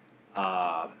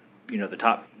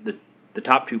the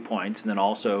top 2 points, and then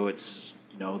also it's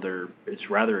it's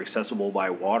rather accessible by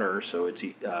water, so it's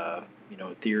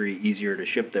in theory easier to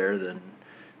ship there than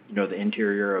the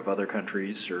interior of other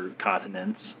countries or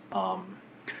continents.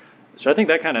 So I think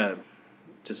that kind of,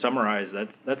 to summarize,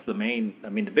 that's the main. I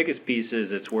mean, the biggest piece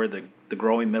is it's where the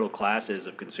growing middle class is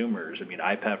of consumers. I mean,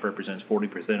 IPEF represents 40%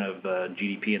 of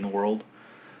GDP in the world.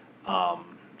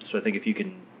 So I think if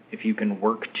you can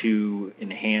work to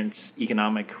enhance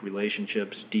economic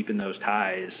relationships, deepen those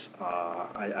ties,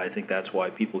 I think that's why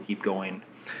people keep going,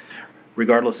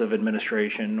 regardless of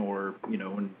administration or,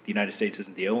 when the United States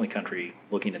isn't the only country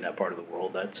looking in that part of the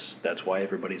world. That's why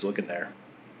everybody's looking there.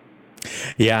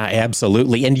 Yeah,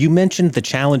 absolutely. And you mentioned the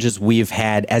challenges we've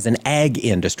had as an ag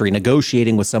industry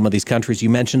negotiating with some of these countries. You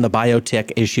mentioned the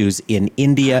biotech issues in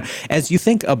India. As you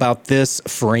think about this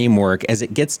framework, as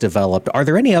it gets developed, are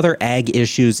there any other ag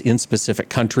issues in specific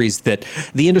countries that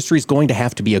the industry is going to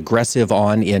have to be aggressive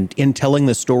on in telling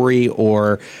the story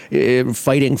or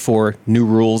fighting for new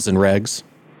rules and regs?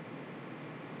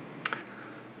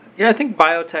 Yeah, I think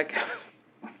biotech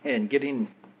and getting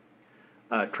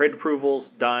trade approvals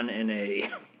done in a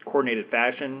coordinated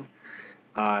fashion.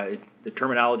 The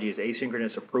terminology is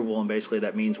asynchronous approval, and basically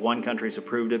that means one country's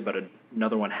approved it, but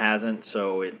another one hasn't,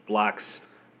 so it blocks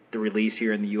the release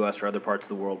here in the U.S. or other parts of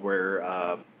the world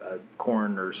where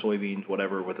corn or soybeans,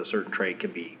 whatever, with a certain trait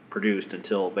can be produced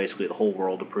until basically the whole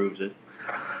world approves it.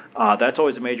 That's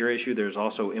always a major issue. There's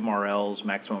also MRLs,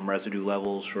 maximum residue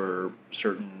levels, for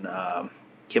certain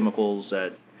chemicals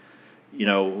that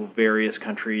various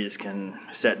countries can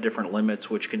set different limits,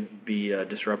 which can be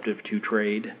disruptive to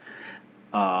trade.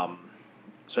 So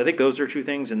I think those are 2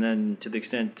 things. And then to the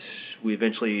extent we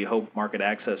eventually hope market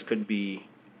access could be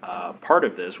part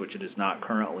of this, which it is not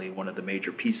currently one of the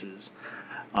major pieces,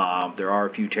 There are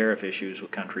a few tariff issues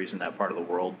with countries in that part of the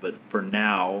world, but for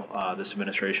now, this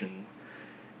administration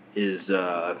is,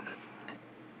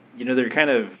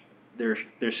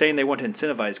 they're saying they want to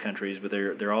incentivize countries, but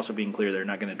they're also being clear they're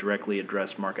not going to directly address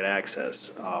market access.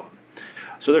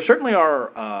 So there certainly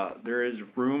there is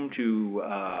room to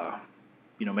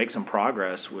make some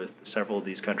progress with several of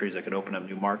these countries that could open up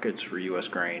new markets for U.S.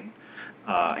 grain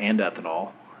and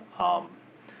ethanol.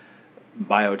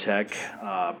 Biotech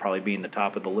probably being the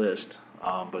top of the list,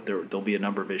 but there'll be a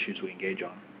number of issues we engage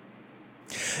on.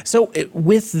 So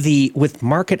with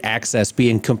market access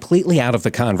being completely out of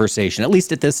the conversation, at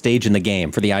least at this stage in the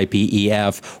game for the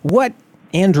IPEF, what,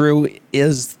 Andrew,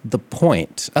 is the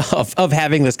point of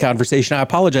having this conversation? I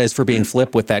apologize for being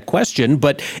flip with that question,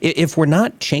 but if we're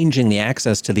not changing the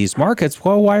access to these markets,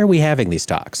 well, why are we having these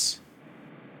talks?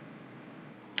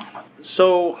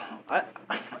 So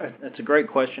that's a great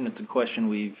question. It's a question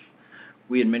we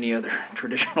and many other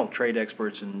traditional trade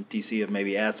experts in D.C. have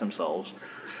maybe asked themselves.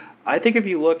 I think if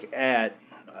you look at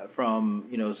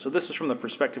so this is from the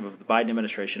perspective of the Biden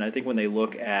administration. I think when they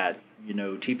look at,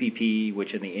 TPP,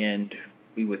 which in the end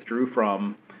we withdrew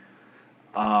from,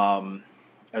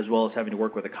 as well as having to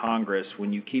work with the Congress,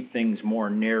 when you keep things more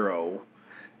narrow,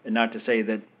 and not to say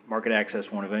that market access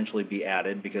won't eventually be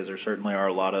added, because there certainly are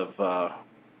a lot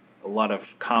of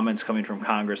comments coming from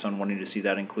Congress on wanting to see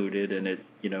that included, and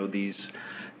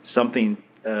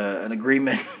an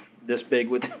agreement this big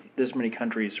with this many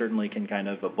countries certainly can kind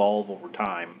of evolve over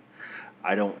time.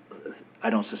 I don't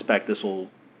suspect this will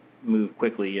move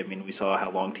quickly. I mean, we saw how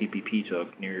long TPP took,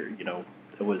 it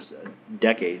was a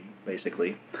decade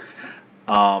basically.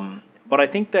 But I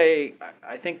think they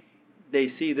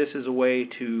see this as a way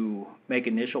to make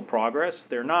initial progress.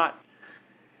 They're not,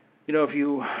 if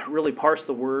you really parse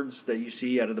the words that you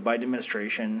see out of the Biden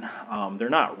administration, they're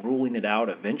not ruling it out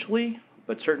eventually,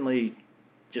 but certainly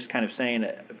just kind of saying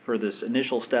for this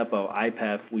initial step of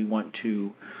IPEF, we want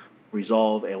to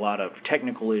resolve a lot of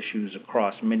technical issues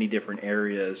across many different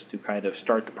areas to kind of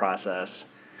start the process.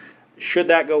 Should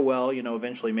that go well,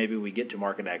 eventually maybe we get to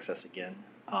market access again.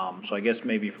 So I guess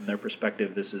maybe from their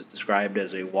perspective, this is described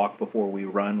as a walk before we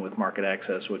run with market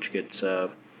access, which gets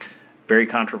very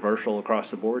controversial across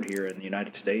the board here in the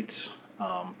United States.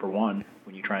 For one,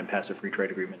 when you try and pass a free trade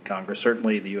agreement in Congress,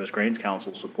 certainly the U.S. Grains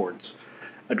Council supports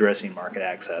addressing market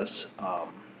access,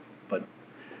 but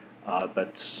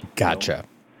that's... Gotcha.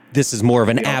 This is more of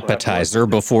an appetizer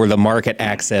before the market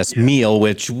access meal,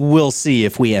 which we'll see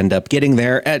if we end up getting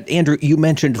there. Andrew, you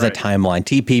mentioned the timeline.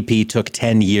 TPP took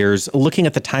 10 years. Looking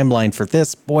at the timeline for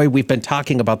this, boy, we've been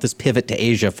talking about this pivot to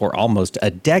Asia for almost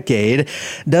a decade.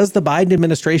 Does the Biden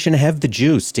administration have the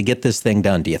juice to get this thing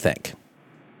done, do you think?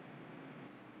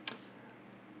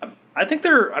 I think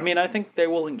they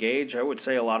will engage. I would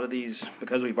say a lot of these,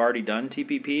 because we've already done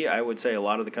TPP, I would say a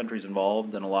lot of the countries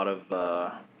involved and a lot of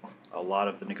the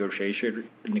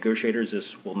negotiators, this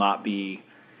will not be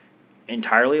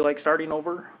entirely like starting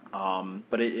over.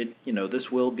 But this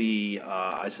will be,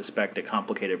 I suspect, a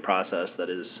complicated process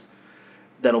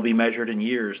that'll be measured in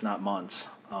years, not months.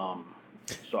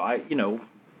 So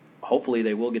hopefully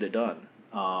they will get it done.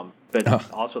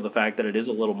 But also the fact that it is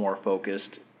a little more focused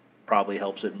probably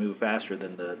helps it move faster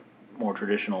than the more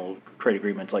traditional trade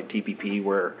agreements like TPP,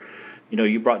 where,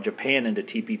 you brought Japan into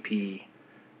TPP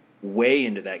way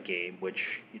into that game, which,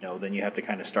 then you have to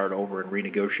kind of start over and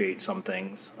renegotiate some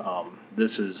things.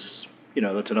 This is,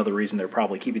 that's another reason they're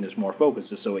probably keeping this more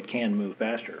focused, is so it can move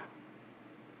faster.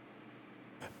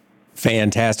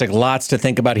 Fantastic. Lots to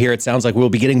think about here. It sounds like we'll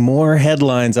be getting more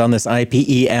headlines on this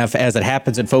IPEF as it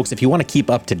happens. And folks, if you want to keep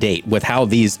up to date with how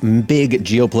these big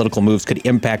geopolitical moves could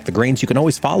impact the grains, you can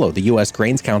always follow the U.S.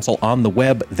 Grains Council on the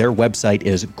web. Their website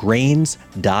is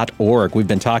grains.org. We've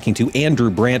been talking to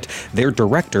Andrew Brandt, their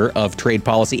Director of Trade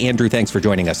Policy. Andrew, thanks for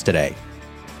joining us today.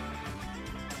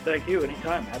 Thank you.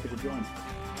 Anytime. Happy to join.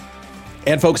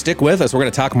 And folks, stick with us. We're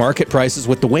going to talk market prices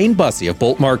with DuWayne Bosse of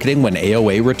Bolt Marketing when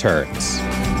AOA returns.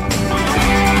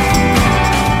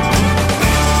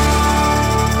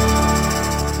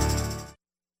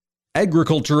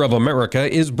 Agriculture of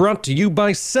America is brought to you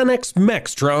by Cenex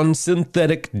Maxtron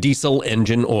synthetic diesel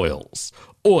engine oils.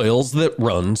 Oils that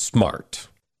run smart.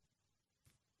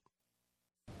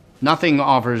 Nothing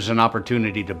offers an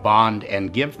opportunity to bond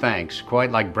and give thanks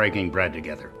quite like breaking bread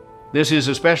together. This is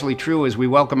especially true as we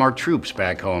welcome our troops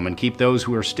back home and keep those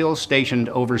who are still stationed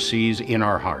overseas in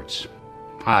our hearts.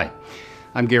 Hi,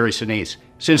 I'm Gary Sinise.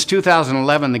 Since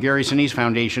 2011, the Gary Sinise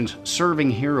Foundation's Serving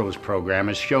Heroes program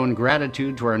has shown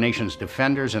gratitude to our nation's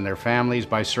defenders and their families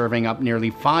by serving up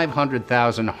nearly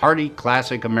 500,000 hearty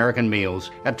classic American meals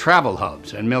at travel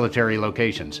hubs and military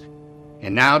locations.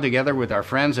 And now, together with our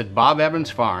friends at Bob Evans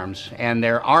Farms and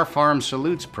their Our Farm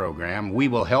Salutes program, we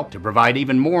will help to provide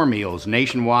even more meals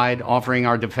nationwide, offering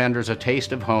our defenders a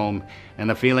taste of home and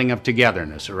the feeling of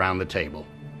togetherness around the table.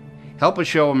 Help us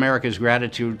show America's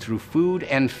gratitude through food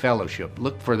and fellowship.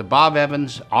 Look for the Bob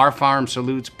Evans Our Farm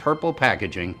Salutes purple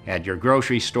packaging at your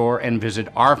grocery store and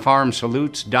visit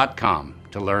ourfarmsalutes.com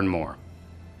to learn more.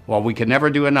 While we can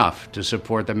never do enough to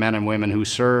support the men and women who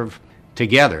serve,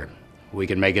 together we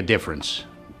can make a difference,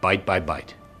 bite by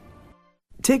bite.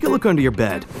 Take a look under your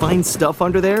bed. Find stuff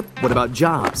under there? What about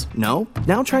jobs? No?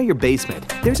 Now try your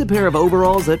basement. There's a pair of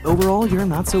overalls that overall you're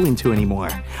not so into anymore.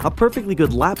 A perfectly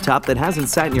good laptop that hasn't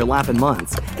sat in your lap in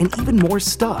months. And even more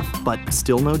stuff, but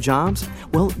still no jobs?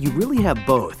 Well, you really have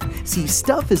both. See,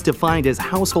 stuff is defined as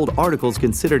household articles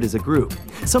considered as a group.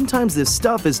 Sometimes this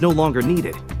stuff is no longer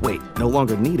needed. Wait, no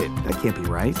longer needed? That can't be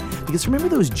right. Because remember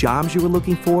those jobs you were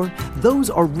looking for?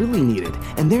 Those are really needed,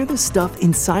 and they're the stuff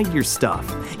inside your stuff.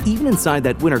 Even inside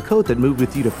that winter coat that moved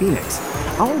with you to Phoenix.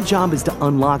 Our job is to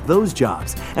unlock those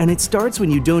jobs, and it starts when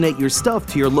you donate your stuff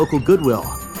to your local Goodwill.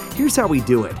 Here's how we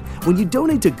do it. When you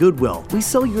donate to Goodwill, we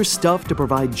sell your stuff to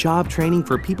provide job training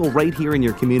for people right here in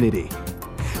your community.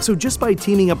 So just by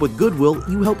teaming up with Goodwill,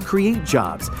 you help create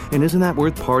jobs. And isn't that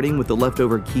worth parting with the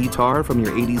leftover guitar from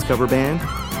your 80s cover band?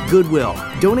 Goodwill.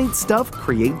 Donate stuff,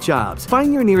 create jobs.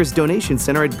 Find your nearest donation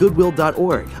center at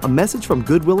goodwill.org. A message from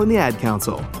Goodwill and the Ad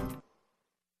Council.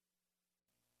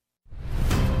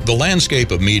 The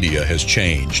landscape of media has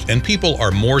changed, and people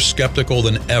are more skeptical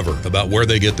than ever about where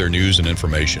they get their news and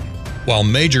information. While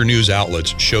major news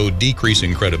outlets show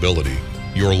decreasing credibility,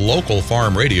 your local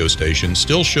farm radio station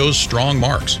still shows strong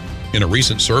marks. In a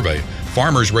recent survey,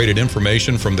 farmers rated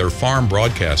information from their farm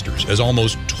broadcasters as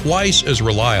almost twice as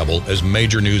reliable as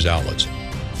major news outlets.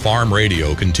 Farm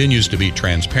radio continues to be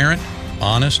transparent,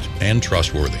 honest, and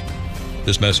trustworthy.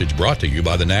 This message brought to you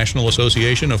by the National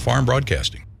Association of Farm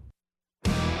Broadcasting.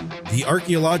 The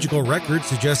archaeological record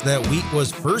suggests that wheat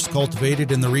was first cultivated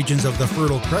in the regions of the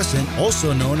Fertile Crescent,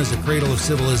 also known as the cradle of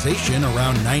civilization,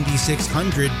 around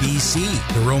 9600 BC.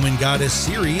 The Roman goddess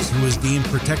Ceres, who was deemed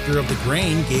protector of the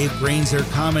grain, gave grains their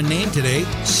common name today,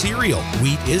 cereal.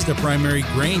 Wheat is the primary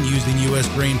grain used in U.S.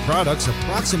 grain products.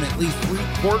 Approximately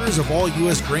 3/4 of all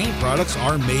U.S. grain products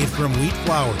are made from wheat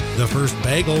flour. The first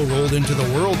bagel rolled into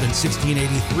the world in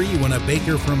 1683 when a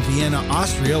baker from Vienna,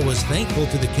 Austria, was thankful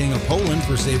to the King of Poland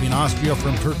for saving Austria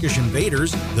from Turkish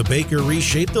invaders. The baker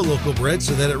reshaped the local bread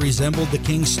so that it resembled the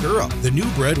king's stirrup. The new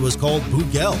bread was called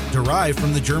Bugel, derived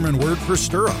from the German word for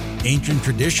stirrup. Ancient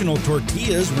traditional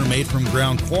tortillas were made from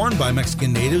ground corn by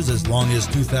Mexican natives as long as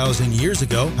 2,000 years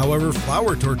ago. However,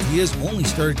 flour tortillas only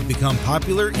started to become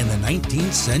popular in the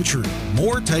 19th century.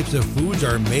 More types of foods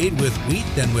are made with wheat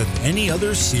than with any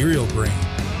other cereal grain.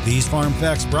 These farm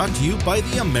facts brought to you by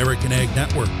the American Ag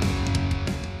Network.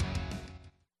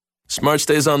 Smart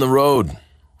stays on the road.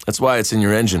 That's why it's in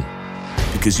your engine.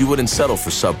 Because you wouldn't settle for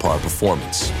subpar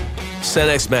performance.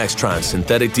 Cenex Maxtron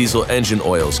synthetic diesel engine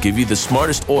oils give you the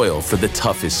smartest oil for the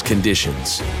toughest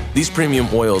conditions. These premium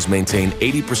oils maintain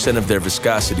 80% of their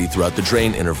viscosity throughout the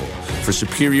drain interval for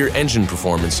superior engine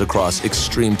performance across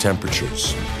extreme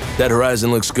temperatures. That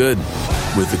horizon looks good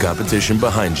with the competition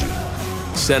behind you.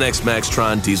 Cenex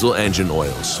Maxtron diesel engine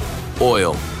oils.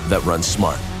 Oil that runs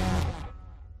smart.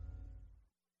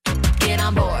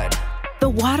 The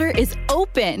water is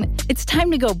open. It's time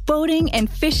to go boating and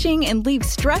fishing and leave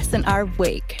stress in our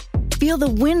wake. Feel the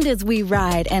wind as we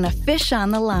ride and a fish on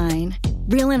the line.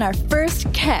 Reel in our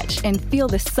first catch and feel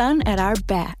the sun at our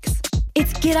backs.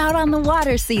 It's get out on the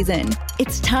water season.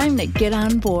 It's time to get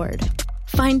on board.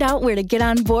 Find out where to get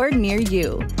on board near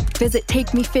you. Visit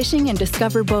Take Me Fishing and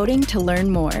Discover Boating to learn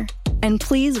more. And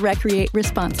please recreate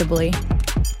responsibly.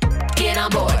 Get on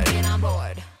board. Get on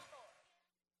board.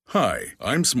 Hi,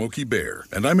 I'm Smokey Bear,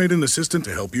 and I made an assistant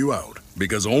to help you out,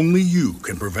 because only you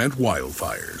can prevent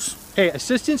wildfires. Hey,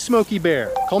 Assistant Smokey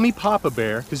Bear, call me Papa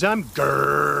Bear, because I'm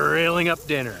grilling up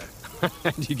dinner.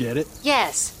 Do you get it?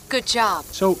 Yes, good job.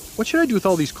 So, what should I do with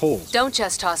all these coals? Don't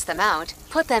just toss them out.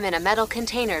 Put them in a metal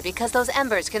container, because those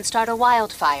embers can start a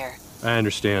wildfire. I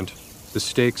understand. The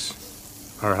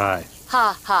stakes are high.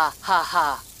 Ha, ha, ha,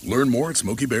 ha. Learn more at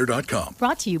SmokeyBear.com.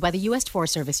 Brought to you by the U.S.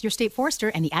 Forest Service, your state forester,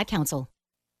 and the Ad Council.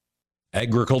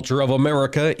 Agriculture of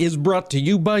America is brought to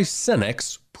you by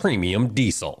Cenex Premium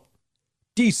Diesel.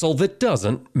 Diesel that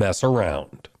doesn't mess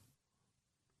around.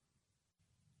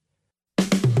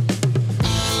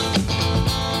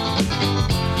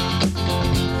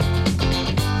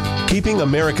 Keeping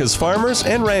America's farmers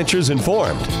and ranchers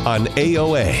informed on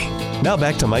AOA. Now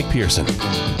back to Mike Pearson.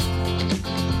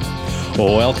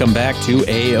 Welcome back to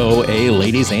AOA,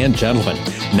 ladies and gentlemen.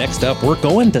 Next up, we're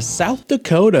going to South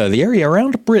Dakota, the area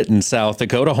around Britain, South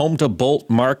Dakota, home to Bolt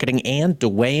Marketing and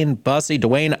DuWayne. Bosse,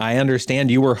 DuWayne, I understand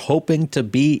you were hoping to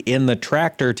be in the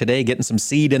tractor today, getting some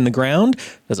seed in the ground.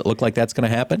 Does it look like that's going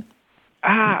to happen?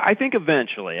 I think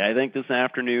eventually. I think this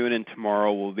afternoon and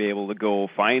tomorrow we'll be able to go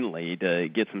finally to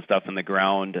get some stuff in the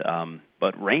ground.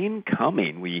 But rain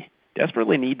coming. We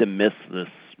desperately need to miss this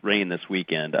rain this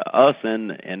weekend, us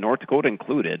and North Dakota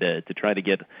included, to try to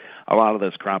get a lot of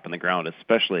this crop in the ground,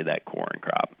 especially that corn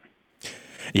crop.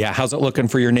 Yeah, how's it looking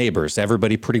for your neighbors?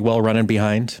 Everybody pretty well running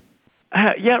behind?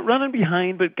 Yeah, running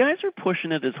behind, but guys are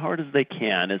pushing it as hard as they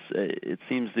can. It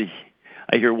seems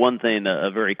I hear one thing, a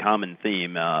very common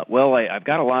theme. I've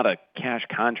got a lot of cash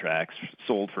contracts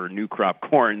sold for new crop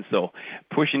corn, so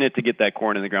pushing it to get that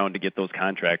corn in the ground to get those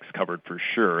contracts covered for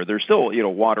sure. There's still,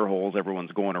 water holes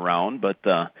everyone's going around, but,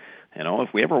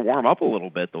 if we ever warm up a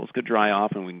little bit, those could dry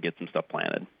off and we can get some stuff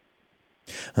planted.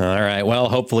 All right. Well,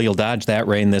 hopefully you'll dodge that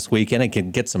rain this weekend and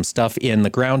can get some stuff in the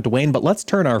ground, DuWayne. But let's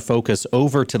turn our focus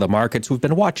over to the markets. We've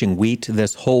been watching wheat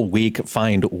this whole week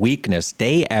find weakness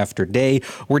day after day.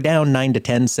 We're down 9 to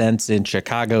 10 cents in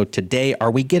Chicago today.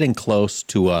 Are we getting close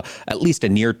to at least a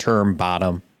near-term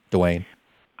bottom, DuWayne?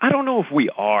 I don't know if we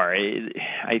are.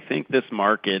 I think this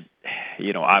market,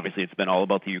 obviously it's been all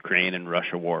about the Ukraine and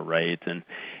Russia war, right?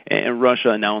 And Russia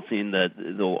announcing that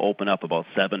they'll open up about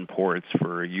 7 ports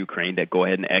for Ukraine to go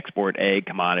ahead and export ag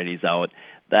commodities out.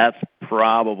 That's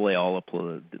probably all a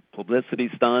publicity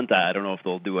stunt. I don't know if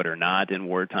they'll do it or not in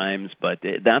war times, but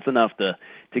that's enough to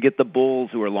get the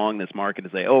bulls who are long this market to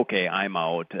say, okay, I'm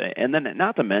out. And then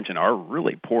not to mention our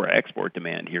really poor export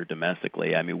demand here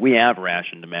domestically. I mean, we have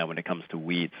ration demand when it comes to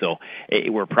wheat. So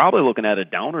we're probably looking at a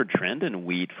downward trend in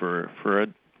wheat for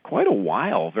quite a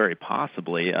while, very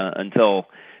possibly, until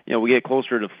we get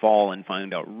closer to fall and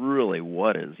find out really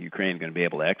what is Ukraine going to be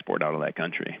able to export out of that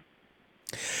country.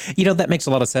 That makes a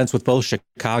lot of sense with both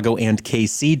Chicago and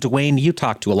KC. DuWayne, you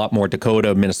talk to a lot more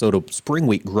Dakota, Minnesota spring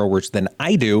wheat growers than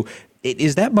I do.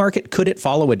 Is that market, could it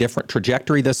follow a different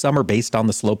trajectory this summer based on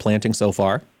the slow planting so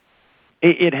far?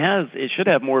 It should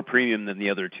have more premium than the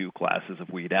other two classes of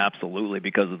wheat, absolutely,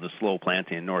 because of the slow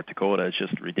planting in North Dakota. It's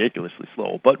just ridiculously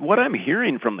slow. But what I'm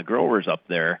hearing from the growers up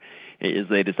there is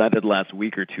they decided last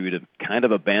week or two to kind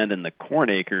of abandon the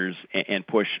corn acres and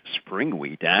push spring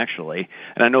wheat, actually.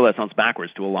 And I know that sounds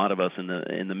backwards to a lot of us in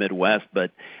the Midwest,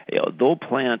 but they'll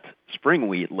plant spring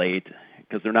wheat late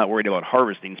because they're not worried about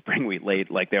harvesting spring wheat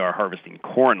late like they are harvesting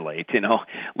corn late.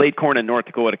 Late corn in North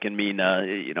Dakota can mean,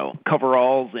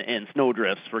 coveralls and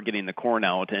snowdrifts for getting the corn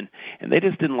out, and they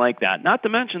just didn't like that. Not to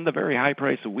mention the very high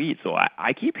price of wheat. So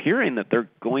I keep hearing that they're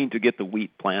going to get the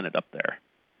wheat planted up there.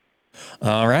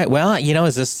 All right. Well,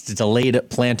 as this delayed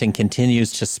planting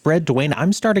continues to spread, DuWayne,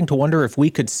 I'm starting to wonder if we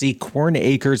could see corn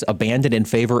acres abandoned in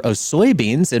favor of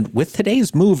soybeans. And with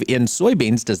today's move in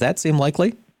soybeans, does that seem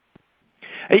likely?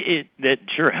 It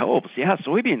sure helps. Yeah,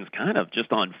 soybeans kind of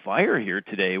just on fire here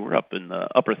today. We're up in the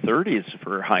upper 30s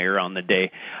for higher on the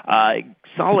day.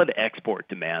 Solid export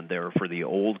demand there for the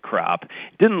old crop.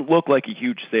 Didn't look like a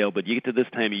huge sale, but you get to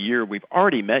this time of year, we've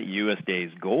already met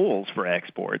USDA's goals for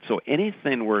export. So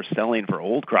anything we're selling for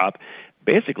old crop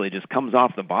basically just comes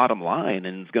off the bottom line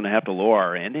and is going to have to lower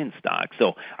our ending stock.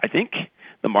 So I think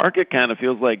the market kind of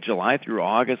feels like July through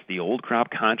August, the old crop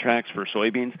contracts for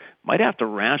soybeans might have to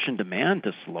ration demand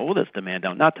to slow this demand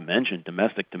down. Not to mention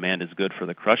domestic demand is good for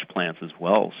the crush plants as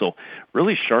well. So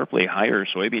really sharply higher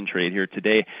soybean trade here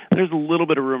today. There's a little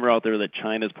bit of rumor out there that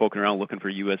China's poking around looking for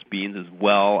U.S. beans as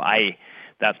well.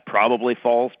 That's probably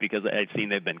false because I've seen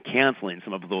they've been canceling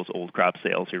some of those old crop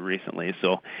sales here recently.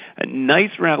 So a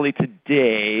nice rally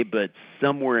today, but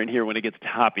somewhere in here when it gets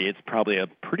toppy, it's probably a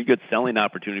pretty good selling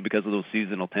opportunity because of those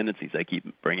seasonal tendencies I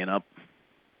keep bringing up.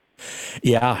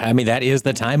 Yeah, I mean, that is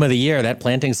the time of the year, that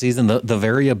planting season, the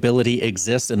variability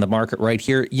exists in the market right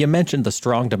here. You mentioned the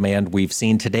strong demand we've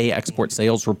seen today. Export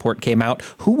sales report came out.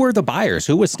 Who were the buyers?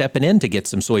 Who was stepping in to get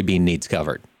some soybean needs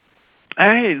covered?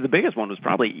 The biggest one was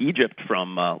probably Egypt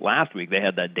from last week. They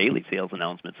had that daily sales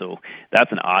announcement, so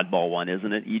that's an oddball one,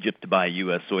 isn't it? Egypt to buy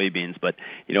U.S. soybeans. But,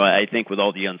 I think with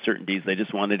all the uncertainties, they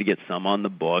just wanted to get some on the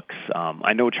books.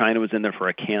 I know China was in there for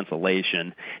a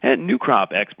cancellation. And new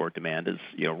crop export demand is,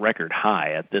 record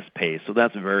high at this pace, so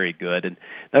that's very good. And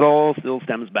that all still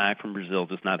stems back from Brazil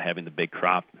just not having the big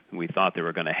crop we thought they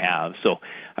were going to have. So,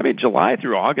 July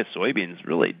through August, soybeans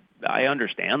really I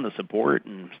understand the support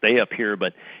and stay up here,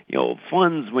 but,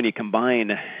 funds, when you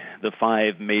combine the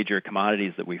 5 major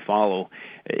commodities that we follow,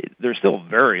 they're still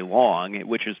very long,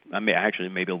 which is, actually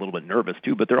maybe a little bit nervous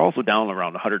too, but they're also down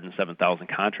around 107,000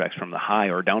 contracts from the high,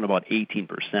 or down about 18%.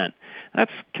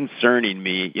 That's concerning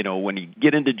me. When you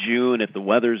get into June, if the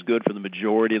weather's good for the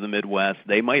majority of the Midwest,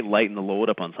 they might lighten the load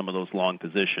up on some of those long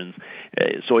positions,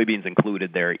 soybeans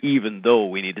included there, even though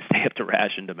we need to stay up to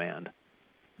ration demand.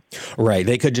 Right.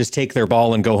 They could just take their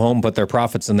ball and go home, put their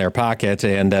profits in their pocket,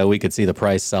 and we could see the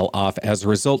price sell off as a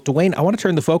result. DuWayne, I want to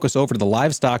turn the focus over to the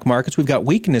livestock markets. We've got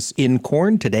weakness in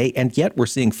corn today, and yet we're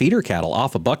seeing feeder cattle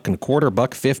off $1.25,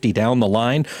 $1.50 down the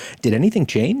line. Did anything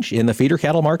change in the feeder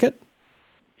cattle market?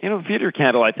 Feeder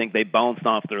cattle, I think they bounced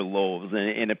off their lows, and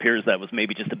it appears that was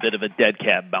maybe just a bit of a dead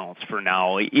cat bounce for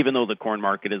now. Even though the corn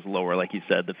market is lower, like you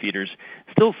said, the feeders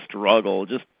still struggle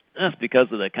just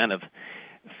because of the kind of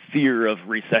fear of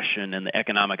recession and the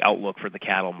economic outlook for the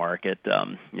cattle market.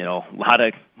 A lot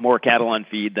of more cattle on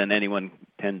feed than anyone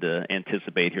tend to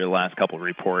anticipate here the last couple of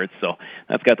reports. So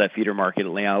that's got that feeder market a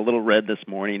little red this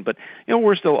morning. But,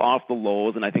 we're still off the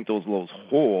lows, and I think those lows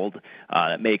hold.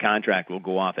 That May contract will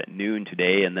go off at noon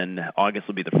today, and then August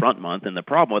will be the front month. And the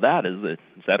problem with that is that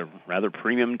it's at a rather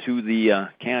premium to the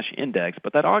cash index.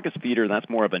 But that August feeder, that's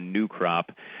more of a new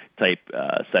crop type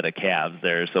set of calves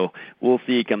there. So we'll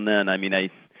see come then.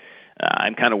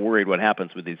 I'm kind of worried what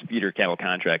happens with these feeder cattle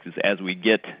contracts is as we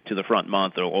get to the front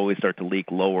month, they'll always start to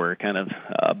leak lower, kind of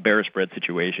a bear spread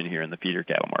situation here in the feeder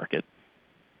cattle market.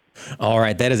 All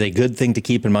right, that is a good thing to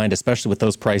keep in mind, especially with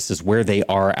those prices where they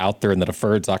are out there in the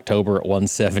deferreds. October at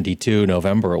 172,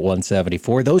 November at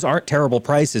 174. Those aren't terrible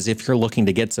prices if you're looking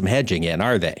to get some hedging in,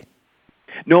 are they?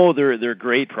 No, they're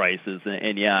great prices,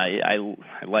 and yeah, I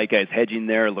like guys hedging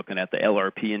there, looking at the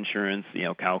LRP insurance,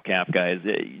 cow-calf guys,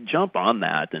 jump on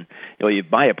that, and you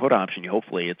buy a put option,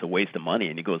 hopefully it's a waste of money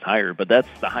and it goes higher, but that's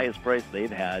the highest price they've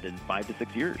had in 5 to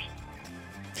 6 years.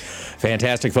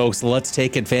 Fantastic, folks. Let's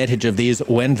take advantage of these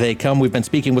when they come. We've been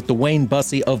speaking with DuWayne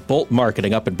Bosse of Bolt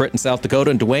Marketing up in Britain, South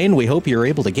Dakota. And DuWayne, we hope you're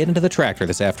able to get into the tractor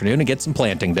this afternoon and get some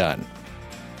planting done.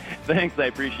 Thanks, I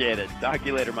appreciate it. Talk to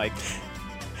you later, Mike.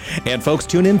 And folks,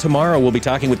 tune in tomorrow. We'll be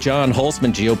talking with John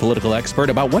Holzman, geopolitical expert,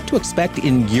 about what to expect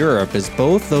in Europe as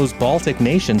both those Baltic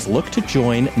nations look to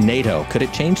join NATO. Could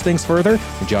it change things further?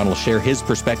 John will share his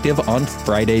perspective on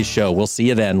Friday's show. We'll see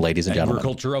you then, ladies and gentlemen.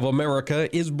 Agriculture of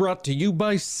America is brought to you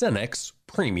by Cenex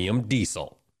Premium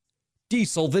Diesel.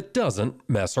 Diesel that doesn't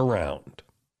mess around.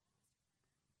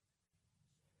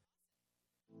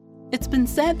 It's been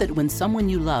said that when someone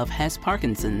you love has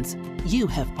Parkinson's, you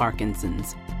have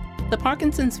Parkinson's. The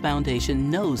Parkinson's Foundation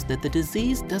knows that the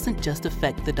disease doesn't just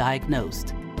affect the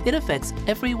diagnosed. It affects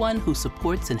everyone who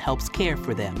supports and helps care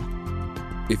for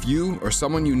them. If you or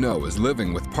someone you know is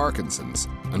living with Parkinson's,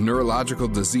 a neurological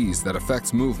disease that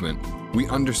affects movement, we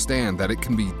understand that it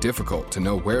can be difficult to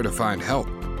know where to find help.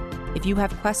 If you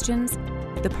have questions,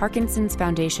 the Parkinson's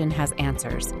Foundation has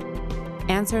answers.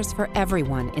 Answers for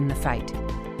everyone in the fight.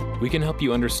 We can help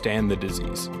you understand the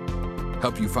disease,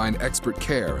 help you find expert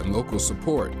care and local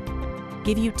support,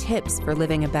 give you tips for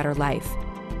living a better life,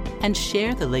 and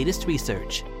share the latest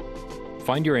research.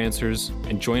 Find your answers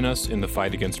and join us in the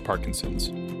fight against Parkinson's.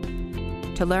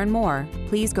 To learn more,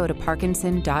 please go to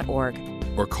parkinson.org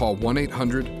or call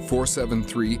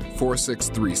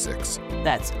 1-800-473-4636.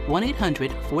 That's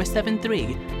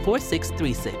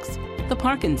 1-800-473-4636. The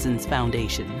Parkinson's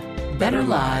Foundation. Better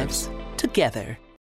lives together.